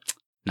 but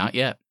not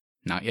yet.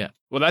 Not yet.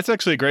 Well, that's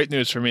actually great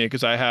news for me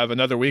because I have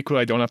another week where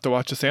I don't have to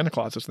watch the Santa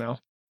Clauses now.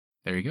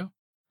 There you go.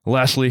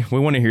 Lastly, we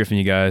want to hear from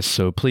you guys,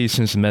 so please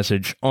send us a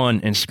message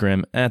on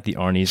Instagram at The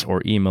Arnies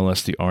or email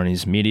us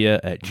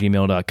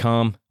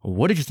thearniesmedia@gmail.com.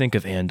 What did you think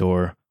of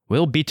Andor?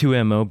 Will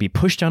B2MO be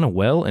pushed down a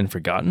well and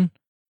forgotten?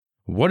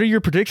 What are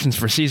your predictions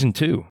for Season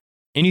 2?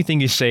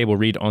 Anything you say we'll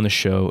read on the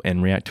show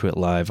and react to it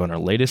live on our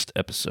latest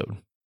episode.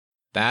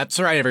 That's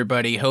right,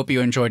 everybody. Hope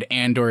you enjoyed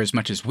Andor as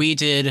much as we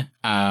did.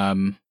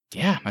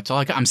 Yeah, that's all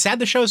I got. I'm sad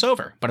the show's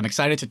over, but I'm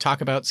excited to talk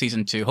about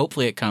Season 2.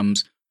 Hopefully it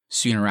comes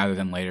sooner rather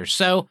than later.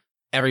 So,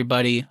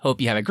 everybody,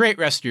 hope you have a great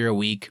rest of your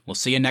week. We'll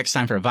see you next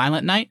time for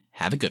Violent Night.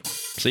 Have a good one.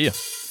 See ya.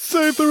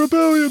 Save the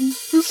rebellion!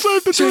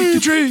 Save the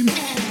dream!